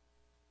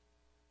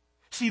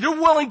 See, they're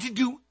willing to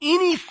do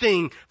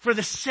anything for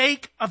the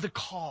sake of the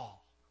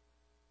call.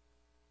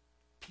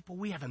 People,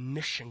 we have a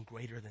mission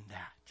greater than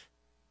that.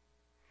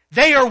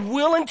 They are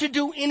willing to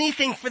do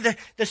anything for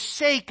the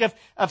sake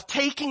of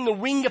taking the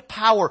ring of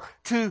power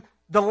to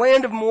the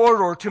land of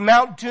Mordor, to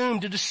Mount Doom,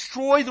 to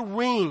destroy the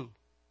ring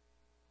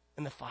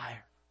and the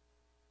fire.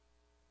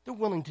 They're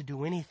willing to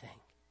do anything.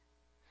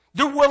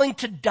 They're willing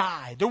to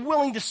die. They're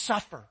willing to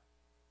suffer.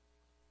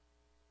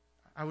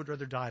 I would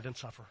rather die than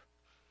suffer.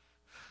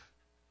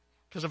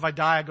 Because if I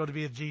die, I go to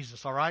be with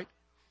Jesus, all right?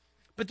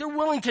 But they're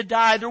willing to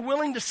die. They're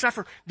willing to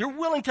suffer. They're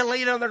willing to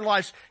lay down their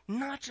lives,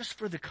 not just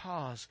for the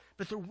cause,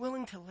 but they're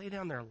willing to lay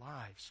down their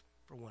lives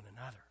for one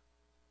another.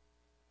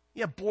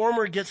 Yeah,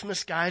 Bormer gets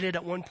misguided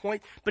at one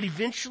point, but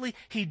eventually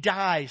he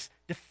dies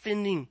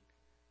defending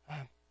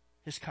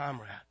his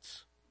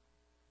comrades.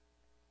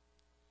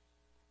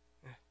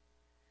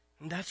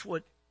 And that's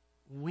what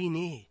we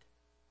need.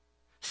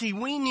 See,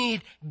 we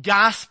need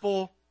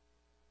gospel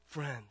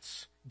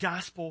friends,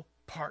 gospel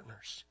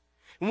partners.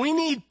 We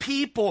need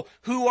people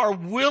who are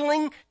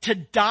willing to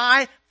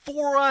die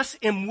for us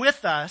and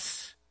with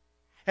us,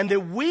 and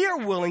that we are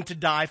willing to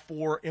die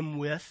for and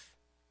with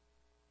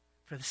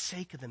for the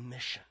sake of the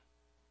mission.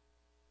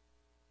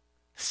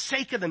 The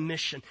sake of the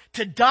mission.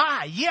 To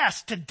die,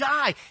 yes, to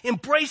die,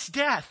 embrace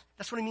death.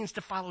 That's what it means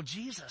to follow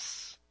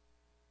Jesus.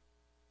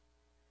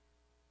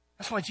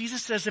 That's why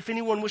Jesus says, if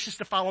anyone wishes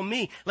to follow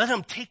me, let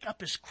him take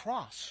up his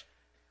cross.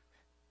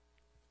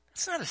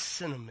 That's not a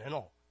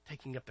sentimental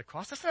taking up the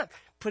cross. That's not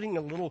putting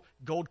a little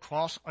gold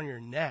cross on your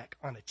neck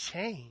on a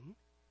chain.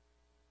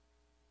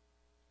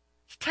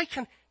 It's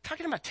talking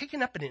about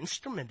taking up an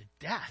instrument of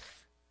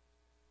death,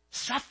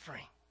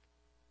 suffering.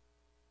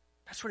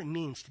 That's what it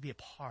means to be a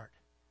part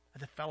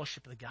of the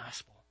fellowship of the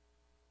gospel.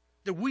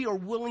 That we are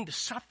willing to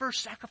suffer,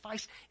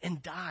 sacrifice,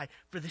 and die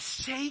for the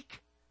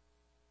sake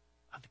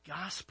of the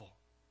gospel.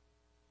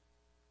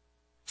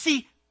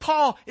 See,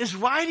 Paul is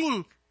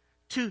writing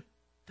to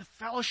the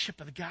fellowship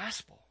of the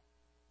gospel,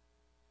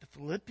 the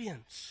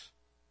Philippians.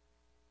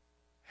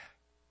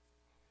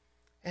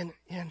 And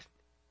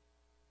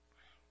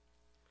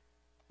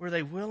were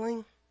they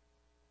willing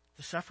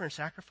to suffer and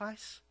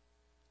sacrifice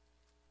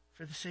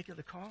for the sake of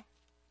the call?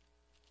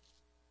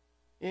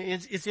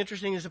 It's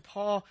interesting as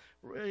Paul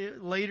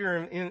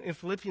later in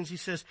Philippians, he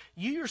says,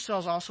 you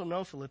yourselves also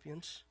know,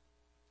 Philippians.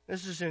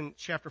 This is in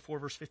chapter 4,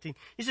 verse 15.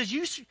 He says,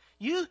 you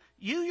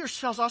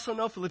yourselves also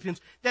know, Philippians,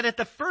 that at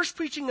the first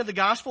preaching of the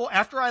gospel,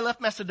 after I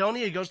left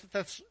Macedonia, he goes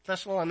to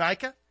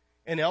Thessalonica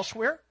and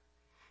elsewhere.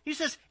 He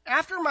says,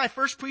 after my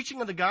first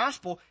preaching of the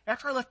gospel,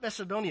 after I left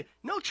Macedonia,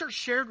 no church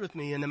shared with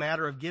me in the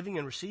matter of giving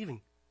and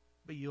receiving,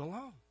 but you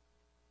alone.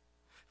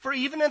 For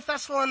even in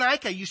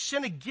Thessalonica, you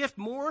sent a gift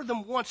more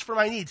than once for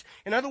my needs.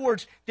 In other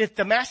words, that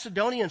the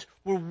Macedonians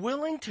were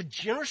willing to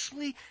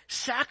generously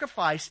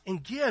sacrifice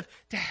and give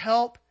to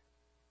help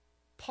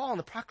Paul in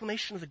the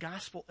proclamation of the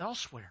gospel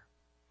elsewhere.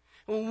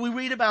 We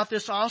read about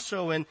this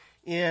also in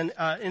 2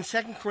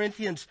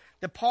 Corinthians,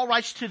 that Paul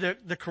writes to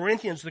the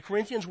Corinthians. The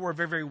Corinthians were a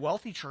very, very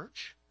wealthy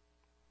church.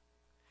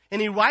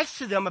 And he writes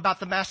to them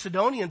about the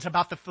Macedonians,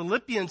 about the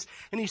Philippians,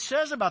 and he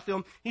says about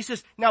them, he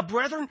says, now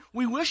brethren,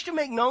 we wish to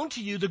make known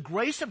to you the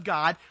grace of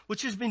God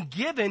which has been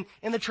given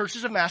in the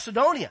churches of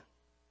Macedonia.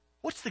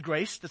 What's the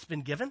grace that's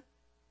been given?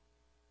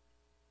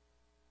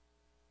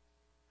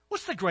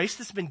 What's the grace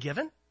that's been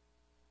given?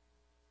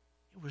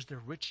 It was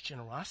their rich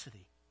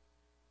generosity.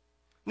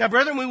 Now,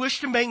 brethren, we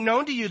wish to make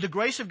known to you the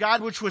grace of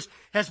God which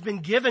has been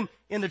given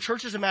in the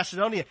churches of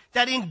Macedonia,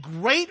 that in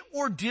great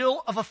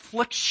ordeal of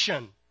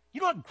affliction. You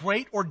know what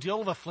great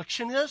ordeal of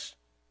affliction is?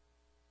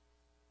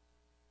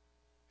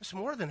 It's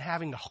more than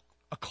having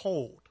a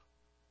cold.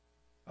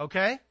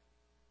 Okay?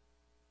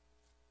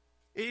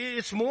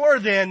 It's more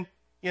than,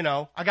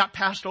 I got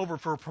passed over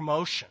for a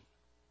promotion.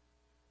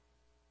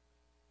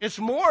 It's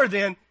more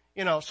than,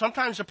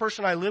 sometimes the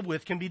person I live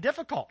with can be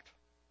difficult.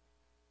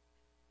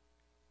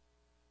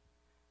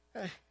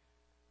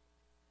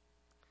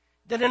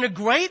 That in a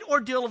great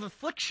ordeal of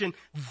affliction,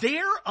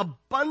 their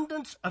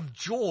abundance of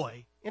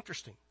joy,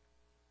 interesting,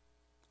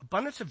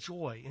 abundance of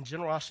joy and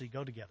generosity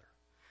go together.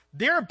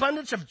 Their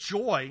abundance of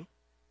joy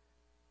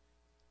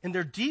in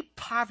their deep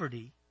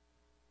poverty,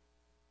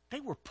 they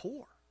were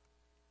poor,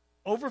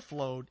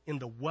 overflowed in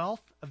the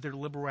wealth of their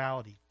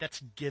liberality.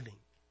 That's giving.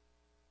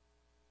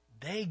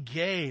 They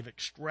gave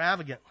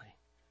extravagantly.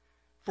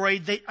 For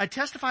I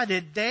testify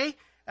that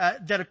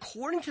that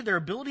according to their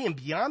ability and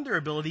beyond their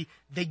ability,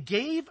 they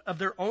gave of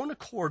their own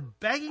accord,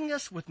 begging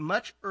us with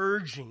much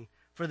urging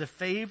for the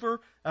favor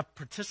of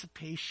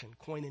participation,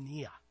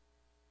 koinonia,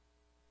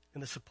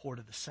 in the support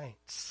of the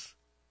saints.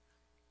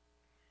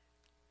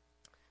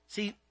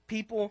 See,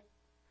 people,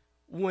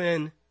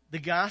 when the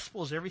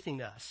gospel is everything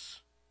to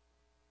us,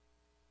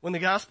 when the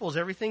gospel is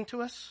everything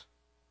to us,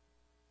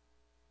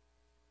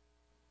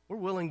 we're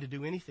willing to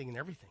do anything and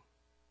everything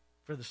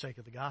for the sake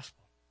of the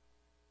gospel.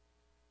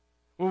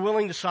 We're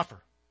willing to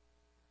suffer.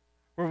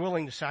 We're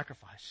willing to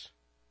sacrifice.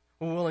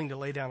 We're willing to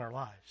lay down our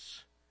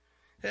lives.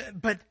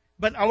 But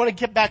I want to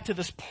get back to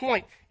this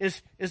point,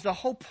 is the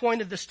whole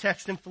point of this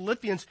text in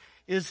Philippians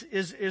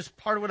is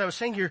part of what I was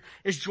saying here,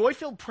 is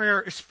joy-filled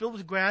prayer is filled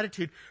with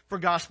gratitude for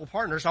gospel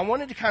partners. I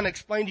wanted to kind of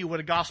explain to you what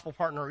a gospel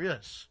partner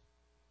is.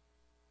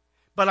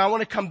 But I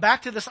want to come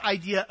back to this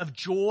idea of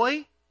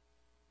joy,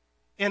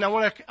 and I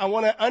want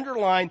to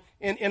underline,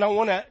 and I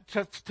want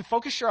to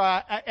focus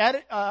your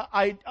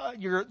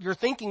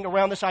thinking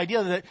around this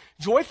idea that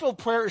joy-filled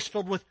prayer is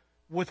filled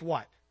with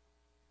what?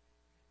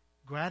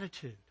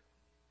 Gratitude.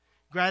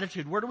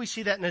 Gratitude. Where do we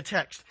see that in the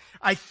text?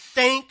 I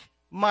thank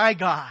my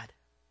God.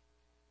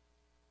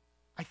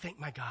 I thank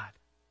my God.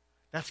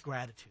 That's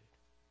gratitude.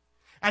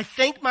 I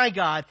thank my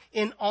God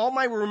in all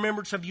my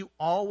remembrance of you,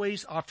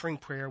 always offering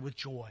prayer with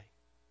joy.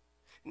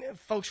 Now,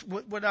 folks,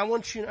 what I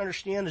want you to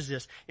understand is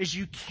this, is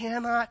you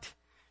cannot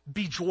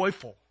be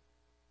joyful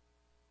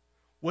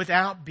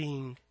without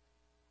being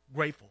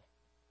grateful.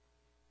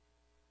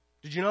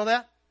 Did you know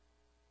that?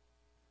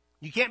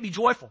 You can't be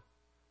joyful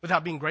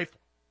without being grateful.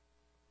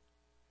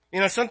 You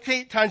know,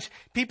 sometimes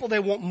people, they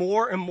want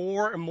more and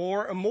more and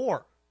more and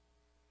more.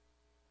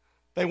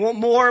 They want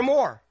more and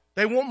more.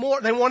 They want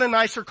more. They want a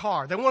nicer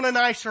car. They want a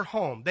nicer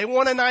home. They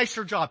want a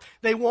nicer job.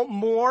 They want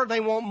more.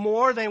 They want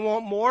more. They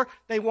want more.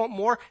 They want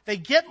more. They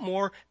get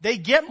more. They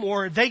get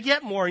more. They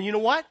get more. And you know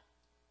what?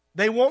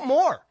 They want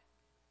more.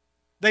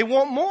 They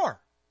want more.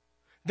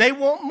 They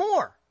want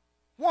more.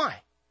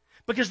 Why?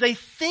 Because they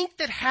think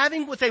that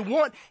having what they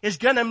want is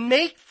going to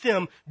make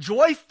them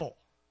joyful.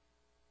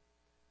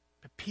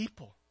 But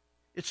people,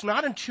 it's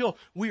not until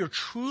we are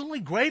truly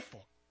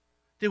grateful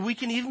that we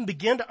can even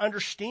begin to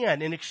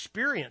understand and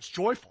experience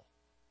joyful.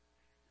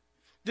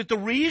 That the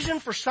reason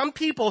for some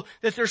people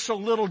that there's so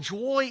little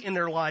joy in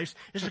their lives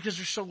is because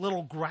there's so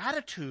little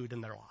gratitude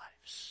in their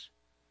lives.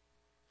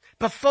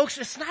 But folks,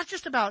 it's not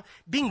just about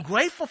being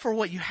grateful for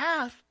what you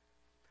have.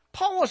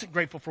 Paul wasn't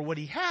grateful for what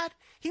he had.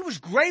 He was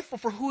grateful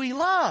for who he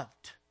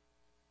loved.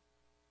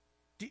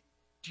 Do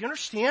you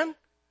understand?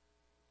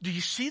 Do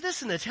you see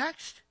this in the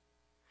text?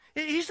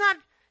 His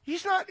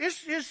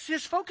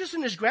focus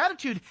and his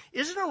gratitude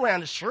isn't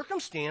around his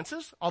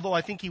circumstances, although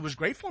I think he was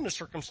grateful in his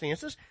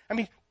circumstances. I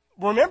mean,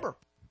 remember,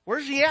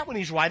 where's he at when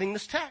he's writing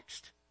this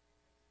text?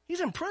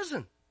 He's in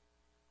prison.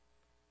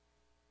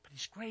 But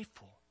he's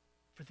grateful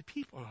for the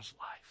people in his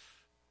life.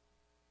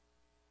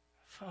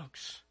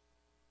 Folks,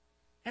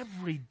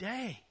 every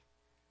day,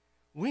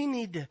 we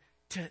need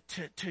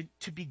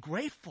to be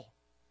grateful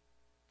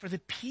for the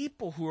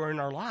people who are in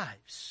our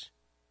lives,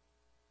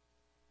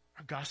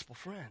 our gospel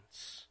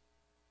friends.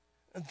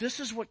 This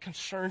is what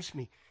concerns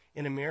me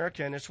in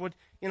America, and it's what,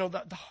 you know,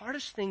 the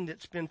hardest thing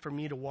that's been for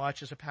me to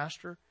watch as a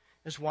pastor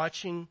is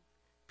watching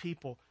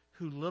people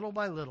who little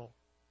by little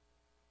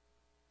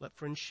let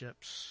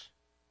friendships,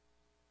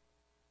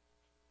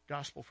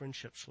 gospel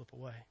friendships slip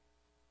away.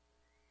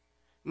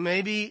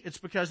 Maybe it's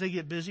because they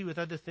get busy with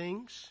other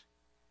things,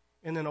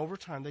 and then over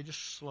time they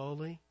just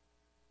slowly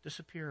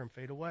disappear and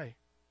fade away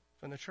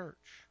from the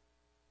church.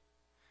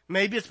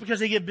 Maybe it's because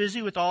they get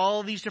busy with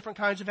all these different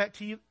kinds of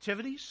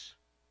activities.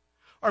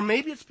 Or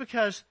maybe it's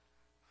because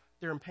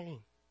they're in pain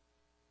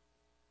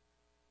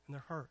and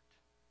they're hurt.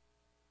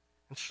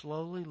 And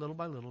slowly, little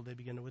by little, they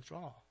begin to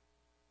withdraw.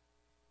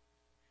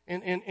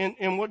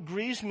 And what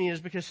grieves me is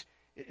because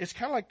it's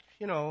kind of like,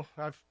 you know,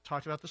 I've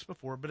talked about this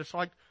before, but it's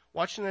like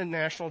watching the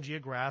National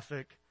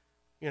Geographic,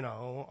 you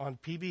know, on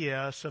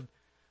PBS of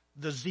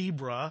the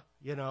zebra,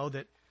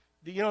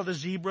 the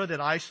zebra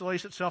that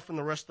isolates itself from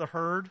the rest of the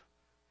herd.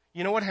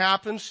 You know what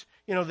happens?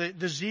 You know,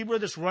 the zebra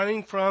that's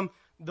running from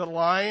the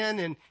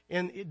lion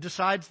and it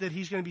decides that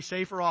he's going to be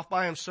safer off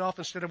by himself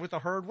instead of with the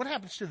herd. What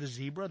happens to the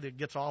zebra that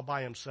gets all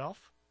by himself?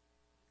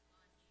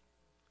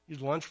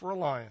 He's lunch for a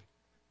lion.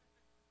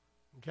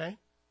 Okay?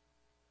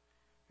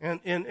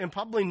 And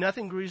probably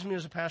nothing grieves me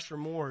as a pastor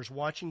more is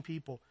watching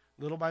people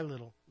little by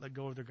little let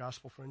go of their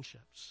gospel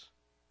friendships.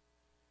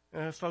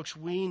 And folks,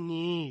 we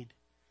need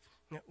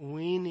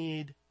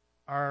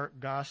our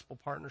gospel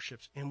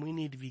partnerships, and we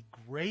need to be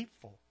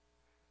grateful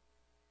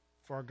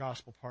for our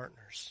gospel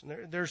partners.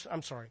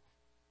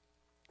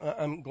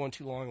 I'm going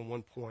too long on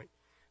one point.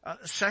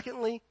 Second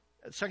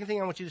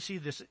thing I want you to see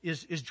this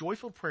is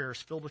joyful prayers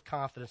filled with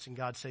confidence in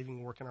God's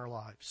saving work in our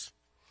lives.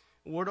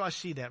 Where do I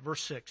see that?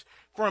 Verse 6.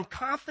 For I'm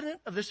confident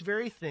of this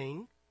very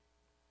thing,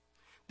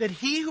 that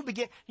he who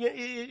began,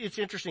 it's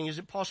interesting, is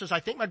that Paul says,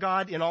 I thank my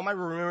God in all my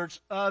remembrance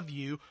of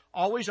you,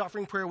 always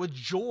offering prayer with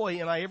joy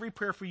in my every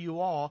prayer for you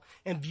all,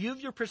 in view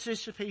of your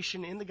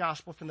participation in the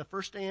gospel from the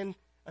first day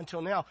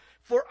until now.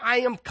 For I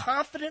am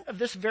confident of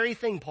this very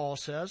thing, Paul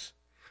says,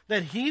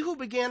 that he who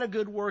began a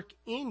good work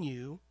in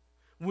you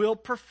will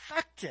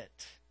perfect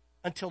it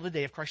until the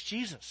day of Christ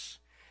Jesus.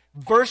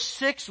 Verse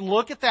 6,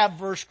 look at that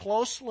verse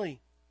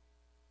closely.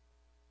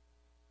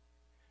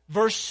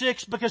 Verse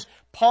 6, because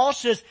Paul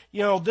says,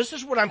 this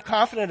is what I'm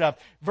confident of.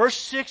 Verse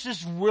 6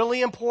 is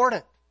really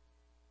important.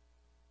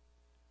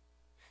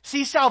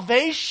 See,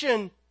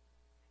 salvation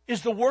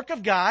is the work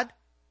of God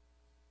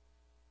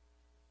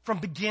from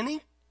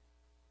beginning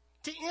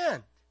to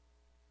end.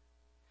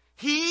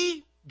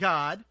 He,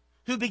 God,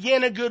 who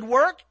began a good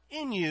work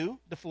in you,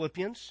 the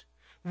Philippians,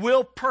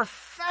 will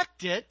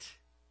perfect it,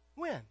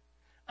 when?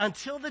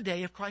 Until the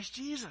day of Christ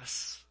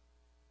Jesus.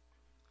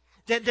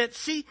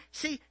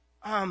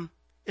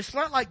 It's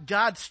not like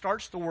God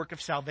starts the work of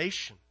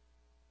salvation.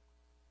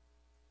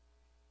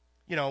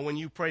 When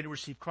you pray to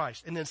receive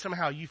Christ, and then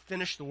somehow you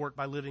finish the work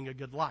by living a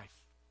good life.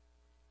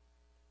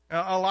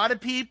 Now, a lot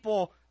of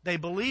people, they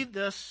believe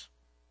this,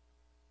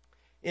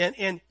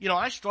 and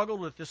I struggled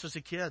with this as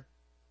a kid.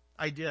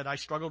 I did. I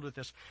struggled with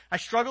this. I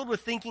struggled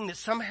with thinking that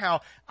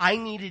somehow I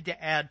needed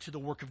to add to the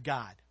work of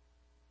God.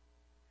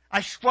 I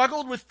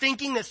struggled with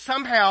thinking that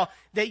somehow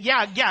that,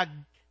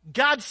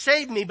 God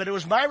saved me, but it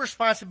was my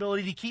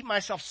responsibility to keep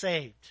myself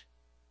saved.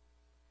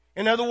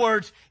 In other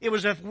words, it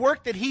was a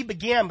work that He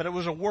began, but it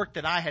was a work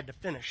that I had to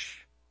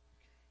finish.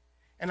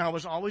 And I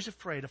was always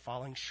afraid of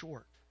falling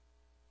short.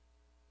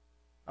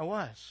 I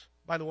was.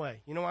 By the way,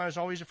 you know why I was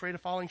always afraid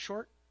of falling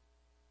short?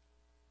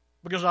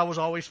 Because I was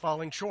always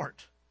falling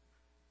short.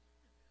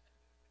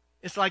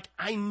 It's like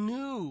I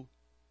knew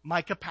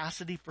my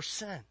capacity for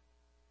sin.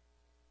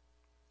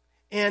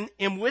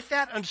 And with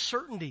that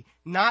uncertainty,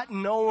 not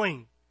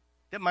knowing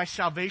that my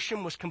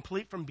salvation was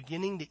complete from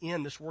beginning to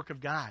end, this work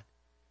of God,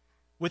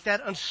 with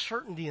that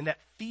uncertainty and that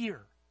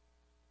fear,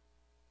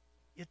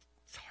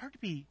 it's hard to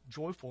be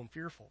joyful and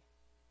fearful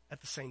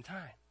at the same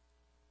time.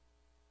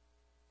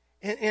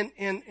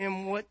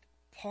 And what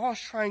Paul's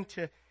trying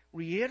to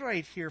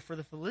reiterate here for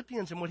the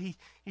Philippians, and what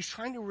he's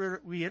trying to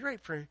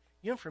reiterate for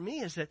you and for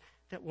me, is that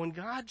when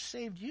God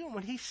saved you and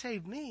when He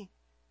saved me,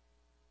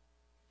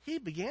 He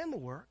began the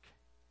work.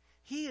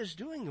 He is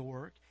doing the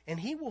work, and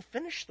He will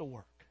finish the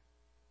work.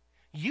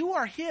 You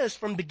are His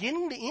from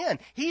beginning to end.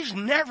 He's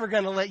never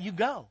going to let you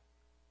go.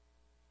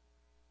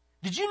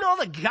 Did you know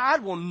that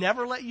God will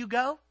never let you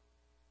go?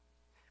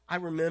 I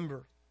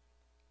remember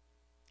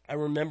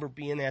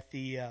being at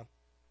the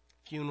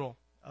funeral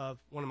of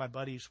one of my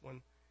buddies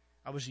when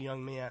I was a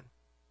young man.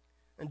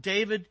 And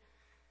David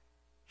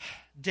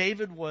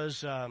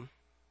was,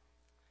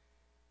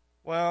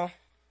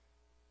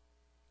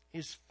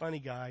 he's a funny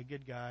guy,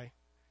 good guy.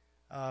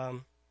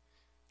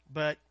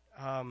 But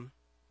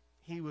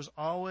he was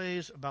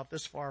always about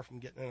this far from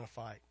getting in a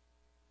fight.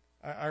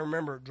 I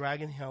remember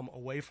dragging him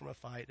away from a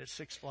fight at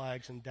Six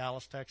Flags in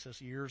Dallas,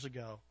 Texas years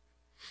ago.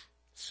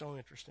 So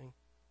interesting.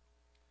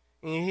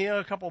 And he had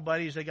a couple of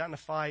buddies, they got in a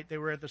fight. They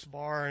were at this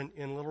bar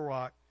in Little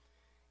Rock.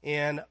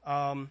 And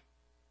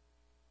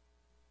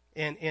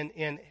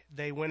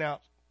they went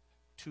out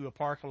to a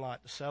parking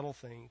lot to settle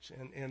things.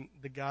 And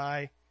the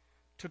guy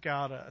took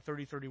out a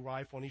 .30-30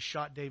 rifle, and he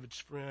shot David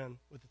Sprin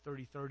with a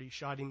 .30-30,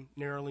 shot him,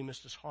 narrowly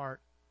missed his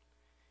heart.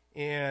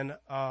 And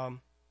the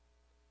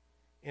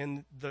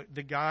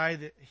guy,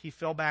 that he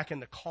fell back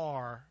in the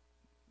car,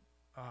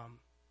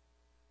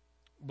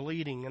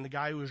 bleeding, and the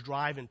guy who was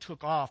driving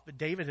took off, but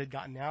David had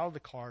gotten out of the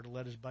car to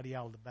let his buddy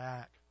out of the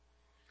back.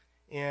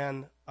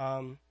 And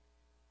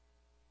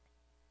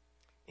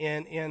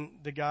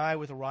the guy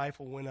with the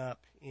rifle went up,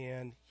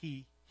 and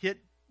he hit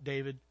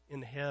David in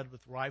the head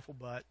with the rifle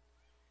butt,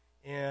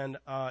 and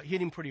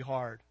hit him pretty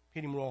hard,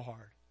 hit him real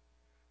hard.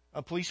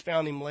 Police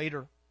found him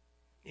later,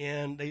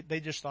 and they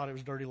just thought it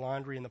was dirty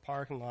laundry in the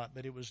parking lot,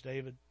 but it was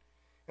David.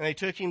 And they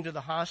took him to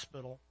the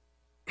hospital,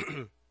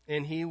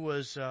 and he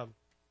was,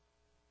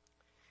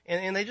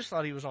 and they just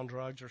thought he was on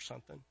drugs or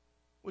something,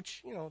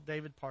 which,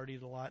 David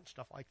partied a lot and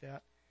stuff like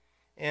that.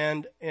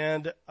 And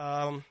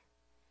I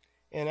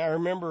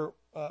remember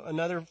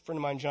another friend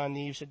of mine, John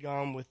Neves, had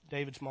gone with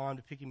David's mom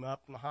to pick him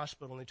up from the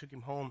hospital, and they took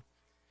him home.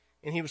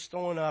 And he was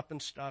throwing up and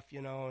stuff,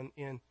 and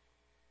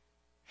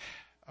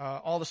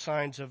all the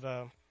signs of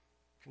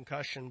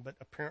concussion, but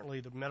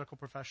apparently the medical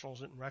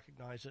professionals didn't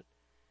recognize it.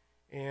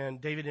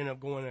 And David ended up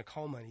going in a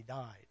coma, and he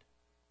died.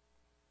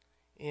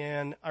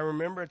 And I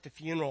remember at the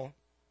funeral,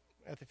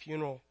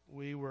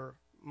 we were,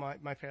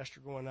 my pastor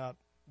growing up,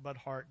 Bud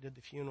Hart, did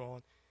the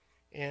funeral.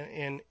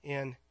 And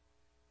when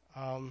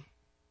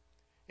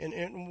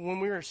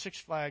we were at Six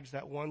Flags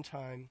that one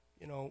time,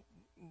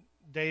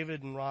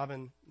 David and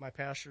Robin, my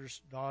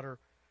pastor's daughter,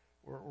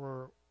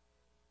 were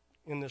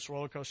in this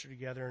roller coaster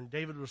together. And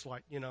David was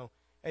like, hey,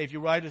 if you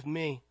ride with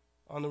me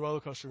on the roller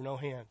coaster, no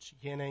hands.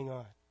 You can't hang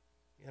on,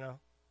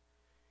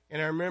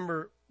 And I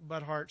remember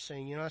Bud Hart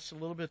saying, that's a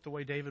little bit the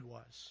way David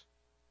was.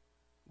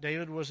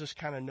 David was this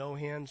kind of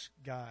no-hands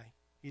guy.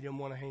 He didn't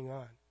want to hang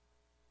on.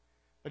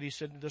 But he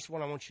said, this is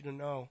what I want you to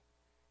know,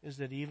 is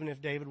that even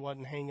if David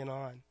wasn't hanging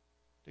on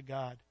to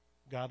God,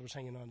 God was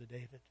hanging on to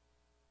David.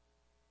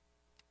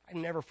 I've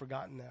never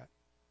forgotten that.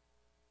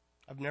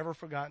 I've never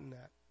forgotten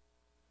that.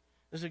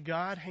 Is that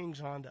God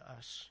hangs on to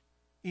us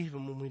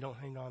even when we don't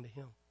hang on to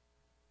Him.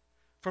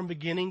 From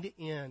beginning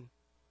to end,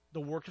 the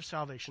work of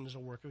salvation is a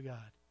work of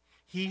God.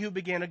 He who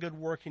began a good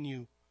work in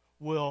you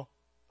will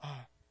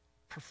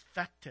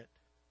perfect it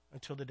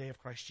until the day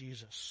of Christ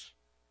Jesus.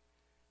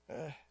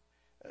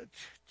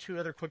 Two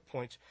other quick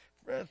points.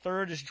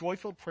 Third is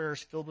joyful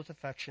prayers filled with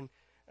affection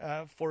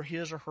for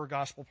his or her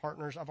gospel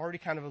partners. I've already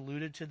kind of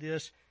alluded to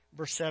this.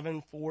 Verse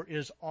 7, for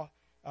is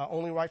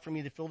only right for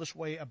me to feel this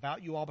way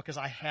about you all because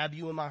I have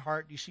you in my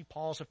heart. Do you see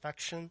Paul's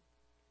affection?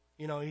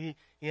 He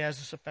has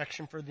this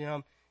affection for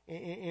them.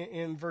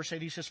 In verse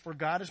 8, he says, for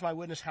God is my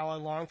witness how I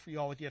long for you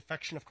all with the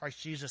affection of Christ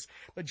Jesus.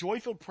 But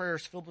joy-filled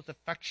prayers filled with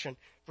affection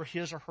for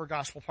his or her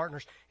gospel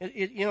partners.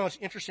 It's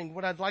interesting.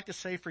 What I'd like to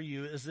say for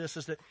you is this,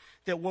 is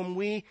that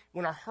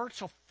when our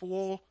hearts are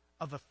full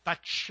of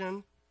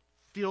affection,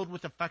 filled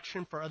with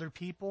affection for other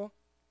people,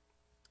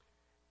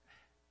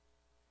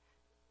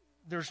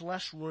 there's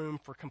less room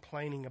for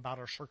complaining about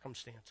our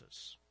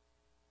circumstances.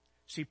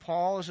 See,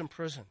 Paul is in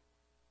prison,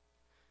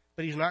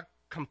 but he's not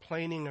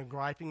complaining or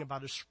griping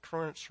about his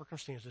current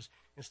circumstances.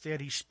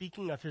 Instead, he's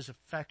speaking of his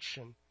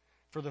affection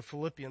for the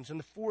Philippians. And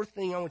the fourth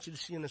thing I want you to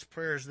see in this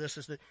prayer is this,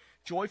 is that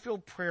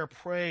joy-filled prayer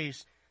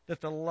prays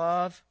that the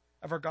love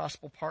of our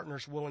gospel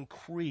partners will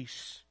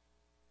increase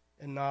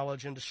in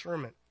knowledge and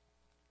discernment.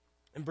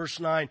 In verse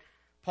 9,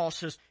 Paul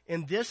says,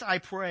 "In this I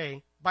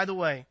pray," by the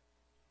way,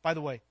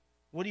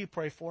 what do you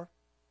pray for?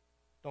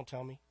 Don't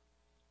tell me.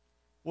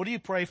 What do you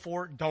pray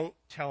for? Don't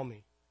tell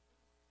me.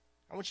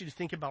 I want you to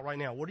think about right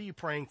now, what are you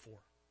praying for?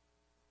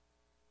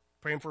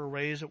 Praying for a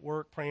raise at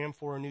work, praying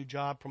for a new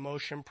job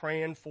promotion,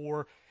 praying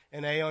for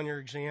an A on your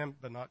exam,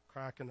 but not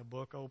cracking a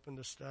book open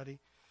to study.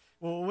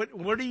 Well,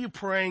 what are you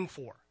praying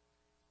for?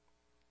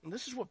 And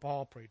this is what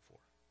Paul prayed for.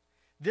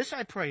 "This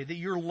I pray, that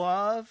your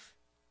love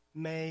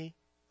may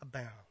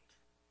abound."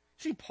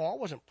 See, Paul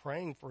wasn't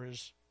praying for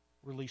his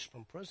release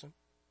from prison.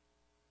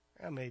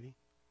 Yeah, maybe.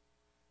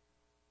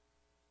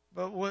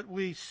 But what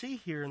we see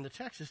here in the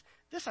text is,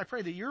 "This I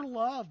pray, that your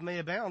love may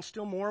abound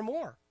still more and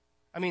more."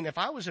 I mean, if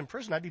I was in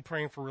prison, I'd be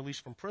praying for release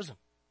from prison.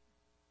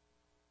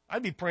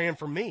 I'd be praying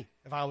for me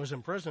if I was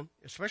in prison,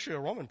 especially a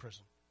Roman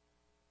prison.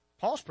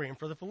 Paul's praying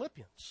for the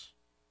Philippians.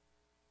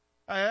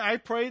 I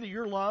pray that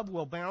your love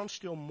will abound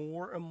still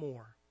more and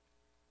more.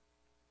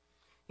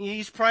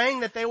 He's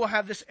praying that they will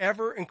have this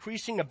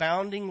ever-increasing,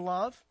 abounding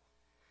love.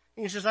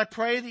 He says, "I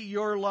pray that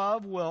your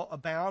love will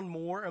abound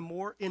more and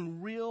more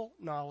in real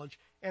knowledge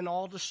and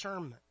all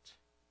discernment."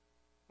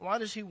 Why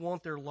does he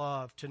want their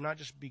love to not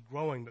just be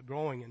growing, but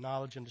growing in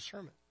knowledge and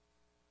discernment?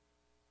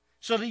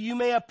 "So that you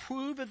may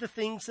approve of the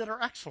things that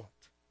are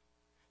excellent."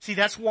 See,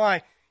 that's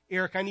why,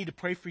 Eric, I need to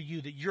pray for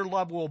you, that your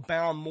love will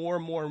abound more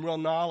and more in real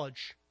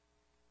knowledge.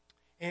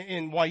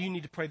 And why you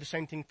need to pray the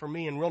same thing for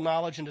me in real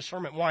knowledge and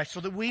discernment. Why? So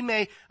that we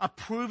may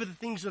approve of the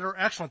things that are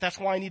excellent. That's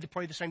why I need to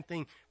pray the same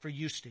thing for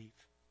you, Steve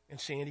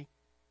and Sandy,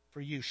 for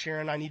you.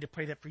 Sharon, I need to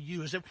pray that for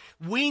you. Is that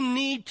we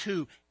need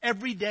to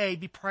every day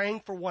be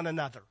praying for one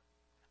another.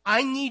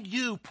 I need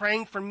you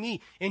praying for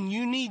me, and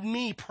you need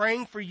me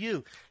praying for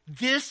you.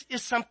 This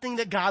is something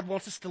that God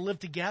wants us to live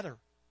together.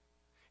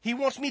 He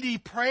wants me to be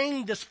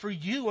praying this for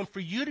you and for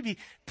you to be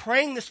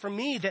praying this for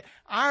me, that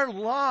our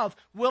love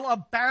will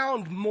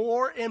abound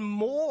more and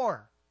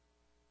more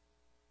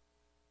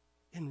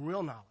in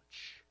real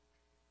knowledge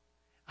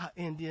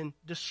and in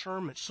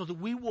discernment, so that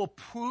we will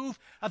approve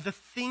of the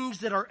things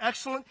that are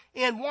excellent.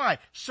 And why?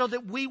 So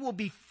that we will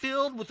be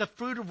filled with the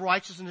fruit of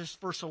righteousness,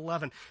 verse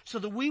 11. So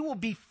that we will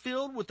be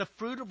filled with the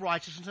fruit of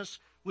righteousness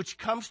which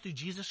comes through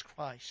Jesus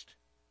Christ.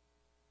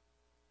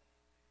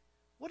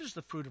 What is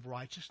the fruit of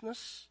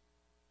righteousness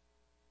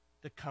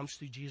that comes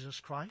through Jesus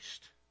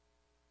Christ?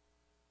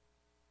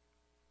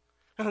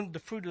 And the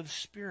fruit of the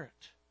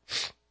Spirit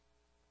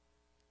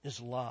is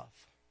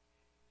love,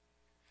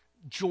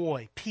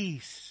 joy,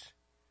 peace,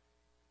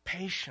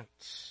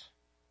 patience,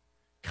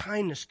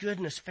 kindness,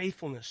 goodness,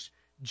 faithfulness,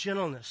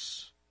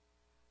 gentleness,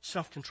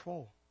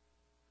 self-control.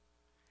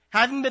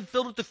 Having been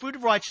filled with the fruit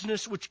of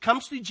righteousness which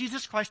comes through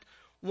Jesus Christ.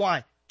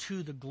 Why?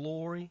 To the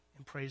glory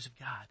and praise of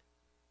God.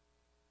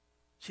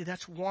 See,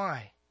 that's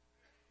why.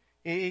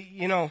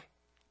 You know,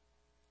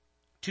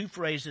 two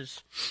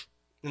phrases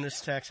in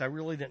this text I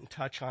really didn't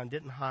touch on,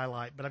 didn't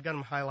highlight, but I've got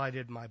them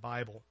highlighted in my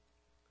Bible.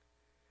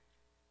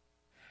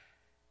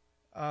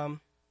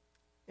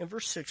 In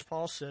verse 6,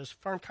 Paul says,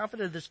 "For I'm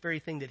confident of this very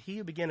thing, that he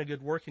who began a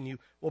good work in you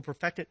will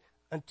perfect it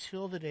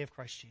until the day of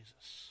Christ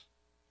Jesus."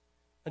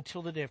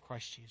 Until the day of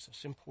Christ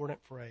Jesus.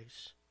 Important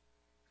phrase.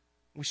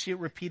 We see it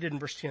repeated in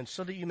verse 10.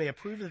 "So that you may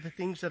approve of the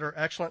things that are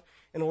excellent,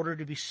 in order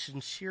to be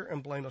sincere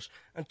and blameless."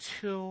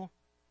 Until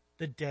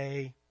the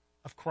day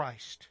of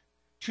Christ.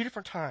 Two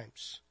different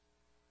times,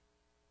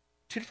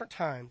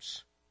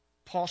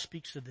 Paul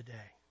speaks of the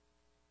day.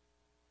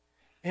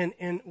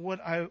 And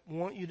what I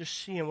want you to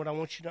see and what I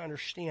want you to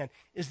understand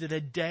is that a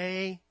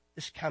day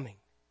is coming.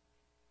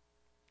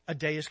 A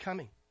day is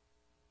coming.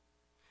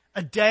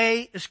 A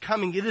day is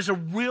coming. It is a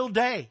real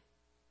day.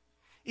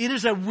 It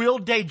is a real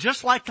day,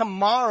 just like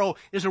tomorrow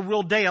is a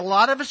real day. A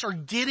lot of us are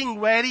getting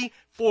ready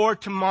for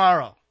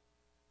tomorrow.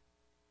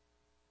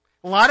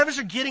 A lot of us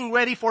are getting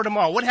ready for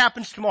tomorrow. What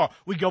happens tomorrow?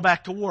 We go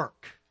back to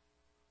work.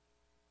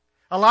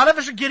 A lot of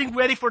us are getting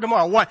ready for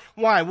tomorrow.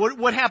 Why?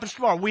 What happens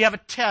tomorrow? We have a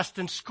test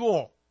in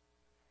school.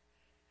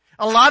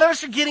 A lot of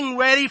us are getting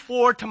ready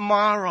for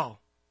tomorrow.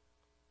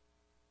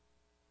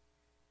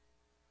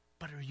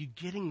 But are you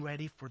getting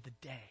ready for the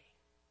day?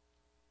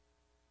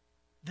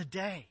 The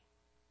day.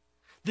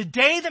 The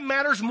day that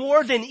matters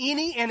more than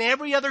any and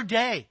every other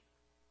day.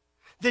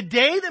 The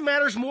day that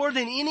matters more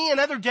than any and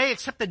other day,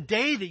 except the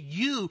day that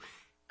you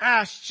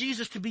ask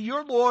Jesus to be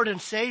your Lord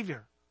and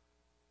Savior.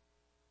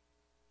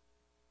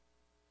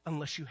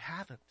 Unless you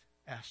haven't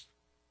asked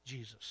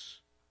Jesus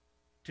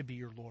to be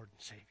your Lord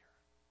and Savior.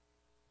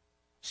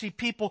 See,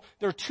 people,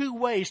 there are two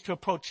ways to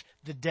approach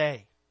the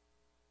day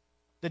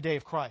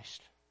of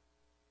Christ.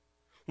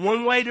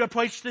 One way to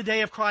approach the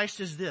day of Christ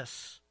is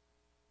this.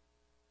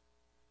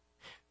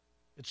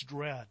 It's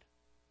dread.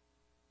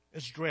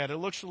 It's dread. It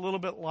looks a little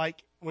bit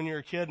like when you're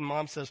a kid and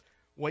mom says,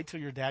 wait till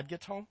your dad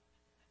gets home?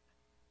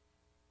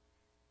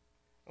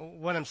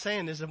 What I'm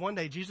saying is that one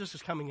day Jesus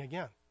is coming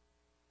again.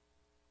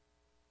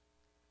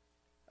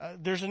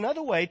 There's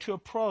another way to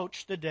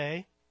approach the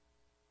day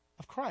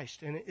of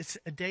Christ, and it's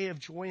a day of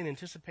joy and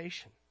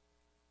anticipation.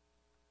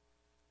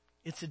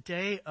 It's a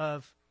day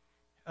of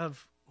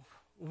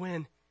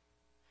when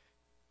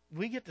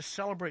we get to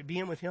celebrate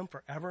being with Him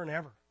forever and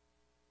ever.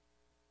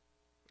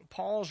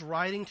 Paul's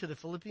writing to the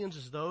Philippians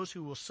as those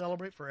who will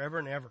celebrate forever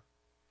and ever.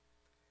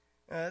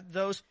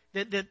 The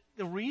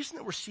reason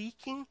that we're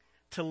seeking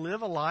to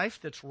live a life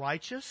that's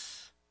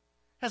righteous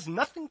has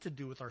nothing to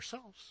do with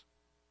ourselves.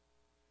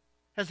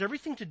 Has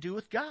everything to do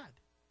with God.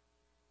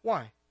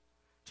 Why?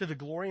 To the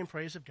glory and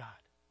praise of God.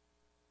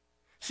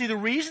 See, the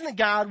reason that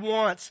God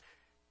wants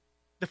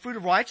the fruit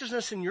of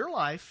righteousness in your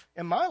life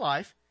and my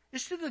life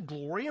is to the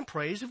glory and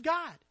praise of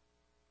God.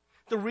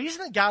 The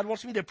reason that God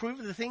wants me to approve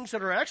of the things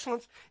that are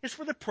excellent is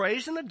for the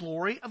praise and the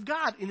glory of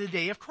God in the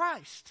day of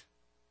Christ.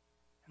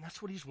 And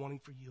that's what He's wanting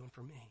for you and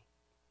for me.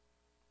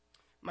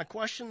 My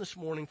question this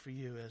morning for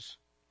you is,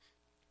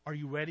 are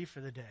you ready for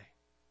the day?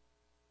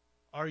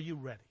 Are you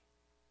ready?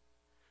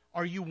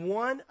 Are you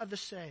one of the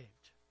saved?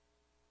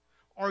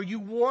 Are you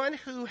one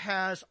who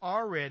has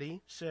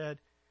already said,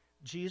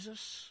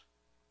 Jesus,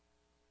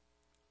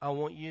 I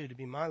want you to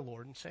be my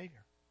Lord and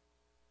Savior.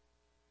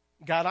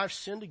 God, I've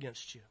sinned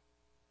against you.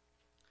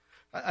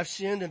 I've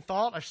sinned in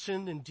thought. I've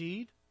sinned in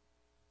deed.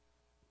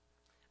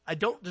 I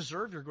don't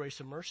deserve your grace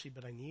and mercy,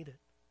 but I need it.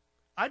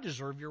 I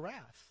deserve your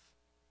wrath.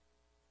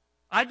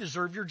 I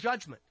deserve your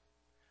judgment.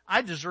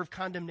 I deserve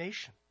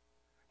condemnation.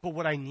 But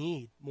what I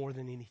need more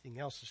than anything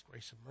else is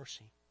grace and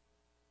mercy.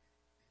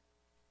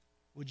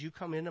 Would you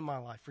come into my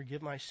life,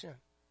 forgive my sin?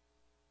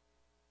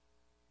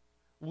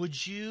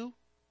 Would you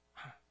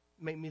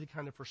make me the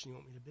kind of person you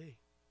want me to be?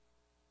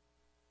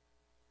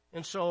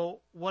 And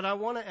so what I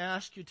want to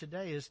ask you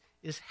today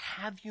is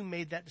have you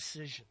made that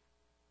decision?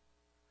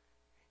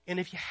 And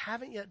if you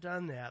haven't yet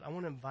done that, I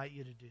want to invite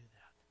you to do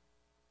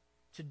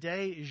that.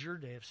 Today is your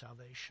day of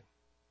salvation,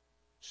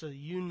 so that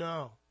you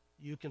know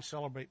you can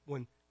celebrate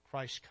when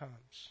Christ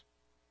comes.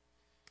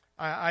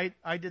 I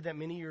did that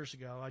many years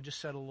ago. I just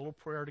said a little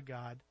prayer to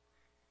God,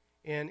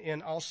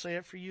 and I'll say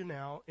it for you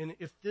now. And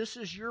if this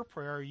is your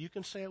prayer, you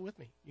can say it with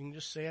me. You can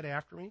just say it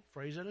after me,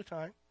 phrase at a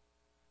time.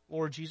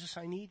 Lord Jesus,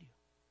 I need you.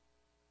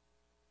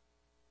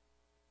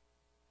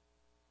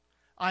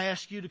 I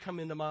ask you to come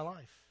into my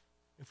life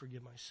and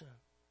forgive my sin.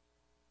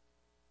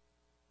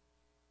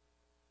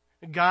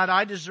 God,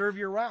 I deserve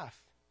your wrath,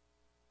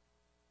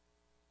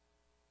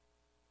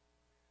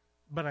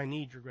 but I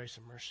need your grace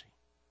and mercy.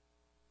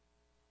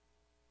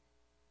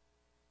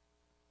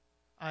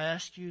 I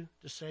ask you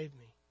to save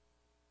me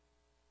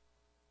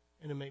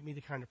and to make me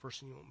the kind of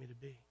person you want me to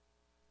be.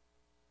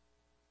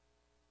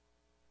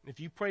 If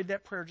you prayed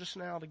that prayer just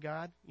now to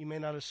God, you may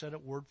not have said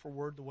it word for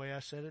word the way I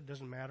said it. It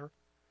doesn't matter.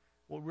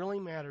 What really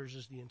matters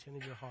is the intent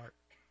of your heart.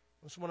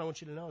 That's what I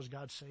want you to know is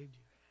God saved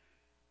you.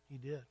 He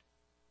did.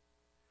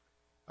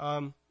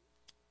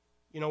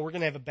 We're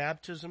going to have a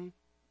baptism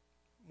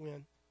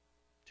when?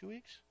 2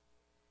 weeks?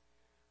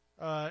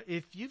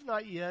 If you've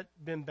not yet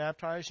been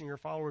baptized and you're a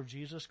follower of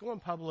Jesus, go in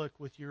public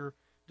with your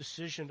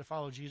decision to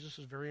follow Jesus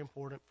is very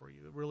important for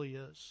you. It really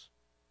is.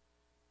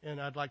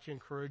 And I'd like to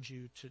encourage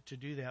you to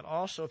do that.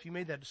 Also, if you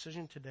made that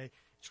decision today,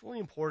 it's really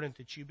important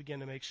that you begin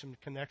to make some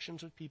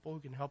connections with people who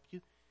can help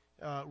you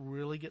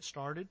really get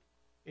started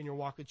in your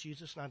walk with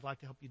Jesus, and I'd like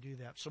to help you do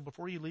that. So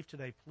before you leave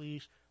today,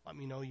 please let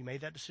me know you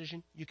made that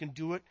decision. You can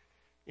do it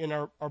in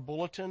our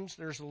bulletins.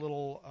 There's a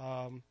little,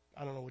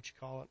 I don't know what you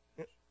call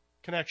it,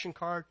 connection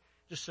card.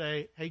 Just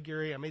say, hey,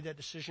 Gary, I made that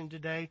decision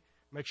today.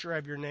 Make sure I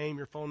have your name,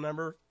 your phone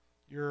number,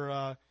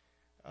 your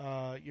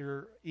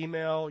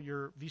email,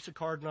 your Visa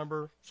card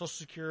number, Social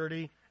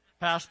Security,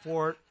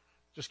 passport.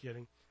 Just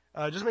kidding.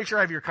 Just make sure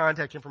I have your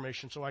contact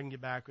information so I can get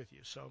back with you.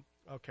 So,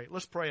 okay,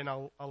 let's pray and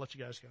I'll let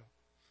you guys go.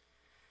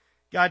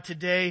 God,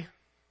 today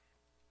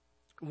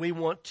we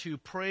want to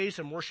praise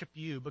and worship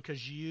you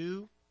because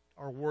you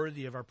are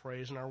worthy of our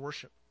praise and our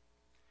worship.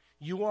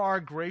 You are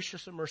a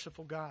gracious and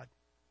merciful God.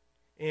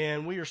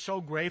 And we are so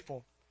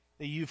grateful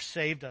that you've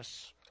saved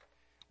us.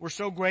 We're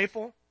so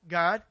grateful,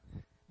 God,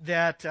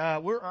 that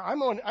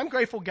I'm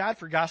grateful, God,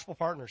 for gospel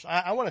partners.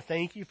 I want to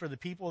thank you for the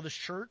people of this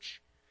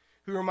church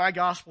who are my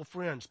gospel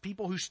friends,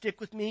 people who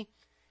stick with me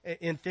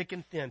in thick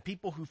and thin,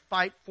 people who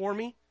fight for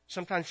me,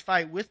 sometimes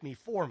fight with me,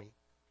 for me.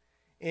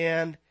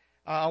 And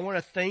I want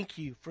to thank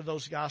you for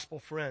those gospel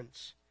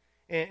friends.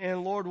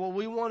 And Lord, what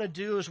we want to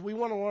do is we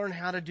want to learn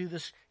how to do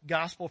this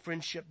gospel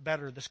friendship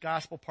better, this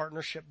gospel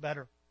partnership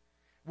better.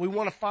 We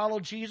want to follow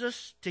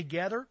Jesus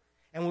together,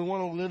 and we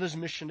want to live His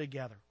mission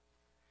together.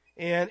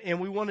 And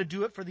we want to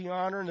do it for the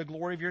honor and the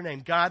glory of your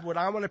name. God, what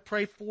I want to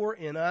pray for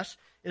in us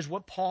is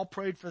what Paul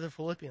prayed for the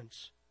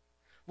Philippians.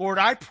 Lord,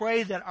 I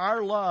pray that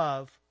our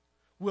love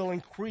will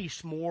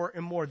increase more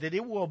and more, that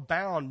it will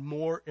abound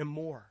more and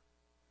more,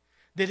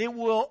 that it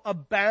will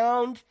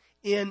abound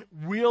in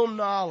real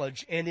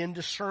knowledge and in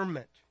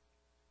discernment.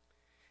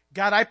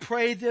 God, I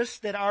pray this,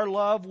 that our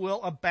love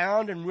will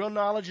abound in real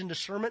knowledge and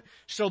discernment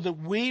so that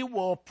we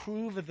will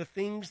approve of the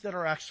things that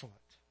are excellent.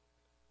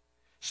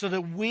 So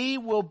that we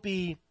will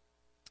be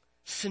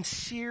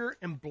sincere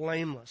and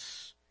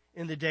blameless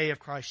in the day of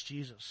Christ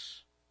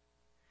Jesus.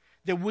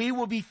 That we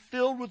will be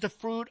filled with the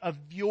fruit of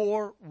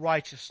your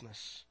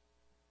righteousness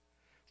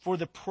for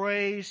the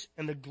praise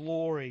and the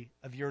glory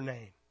of your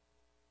name.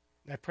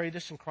 And I pray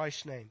this in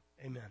Christ's name.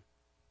 Amen.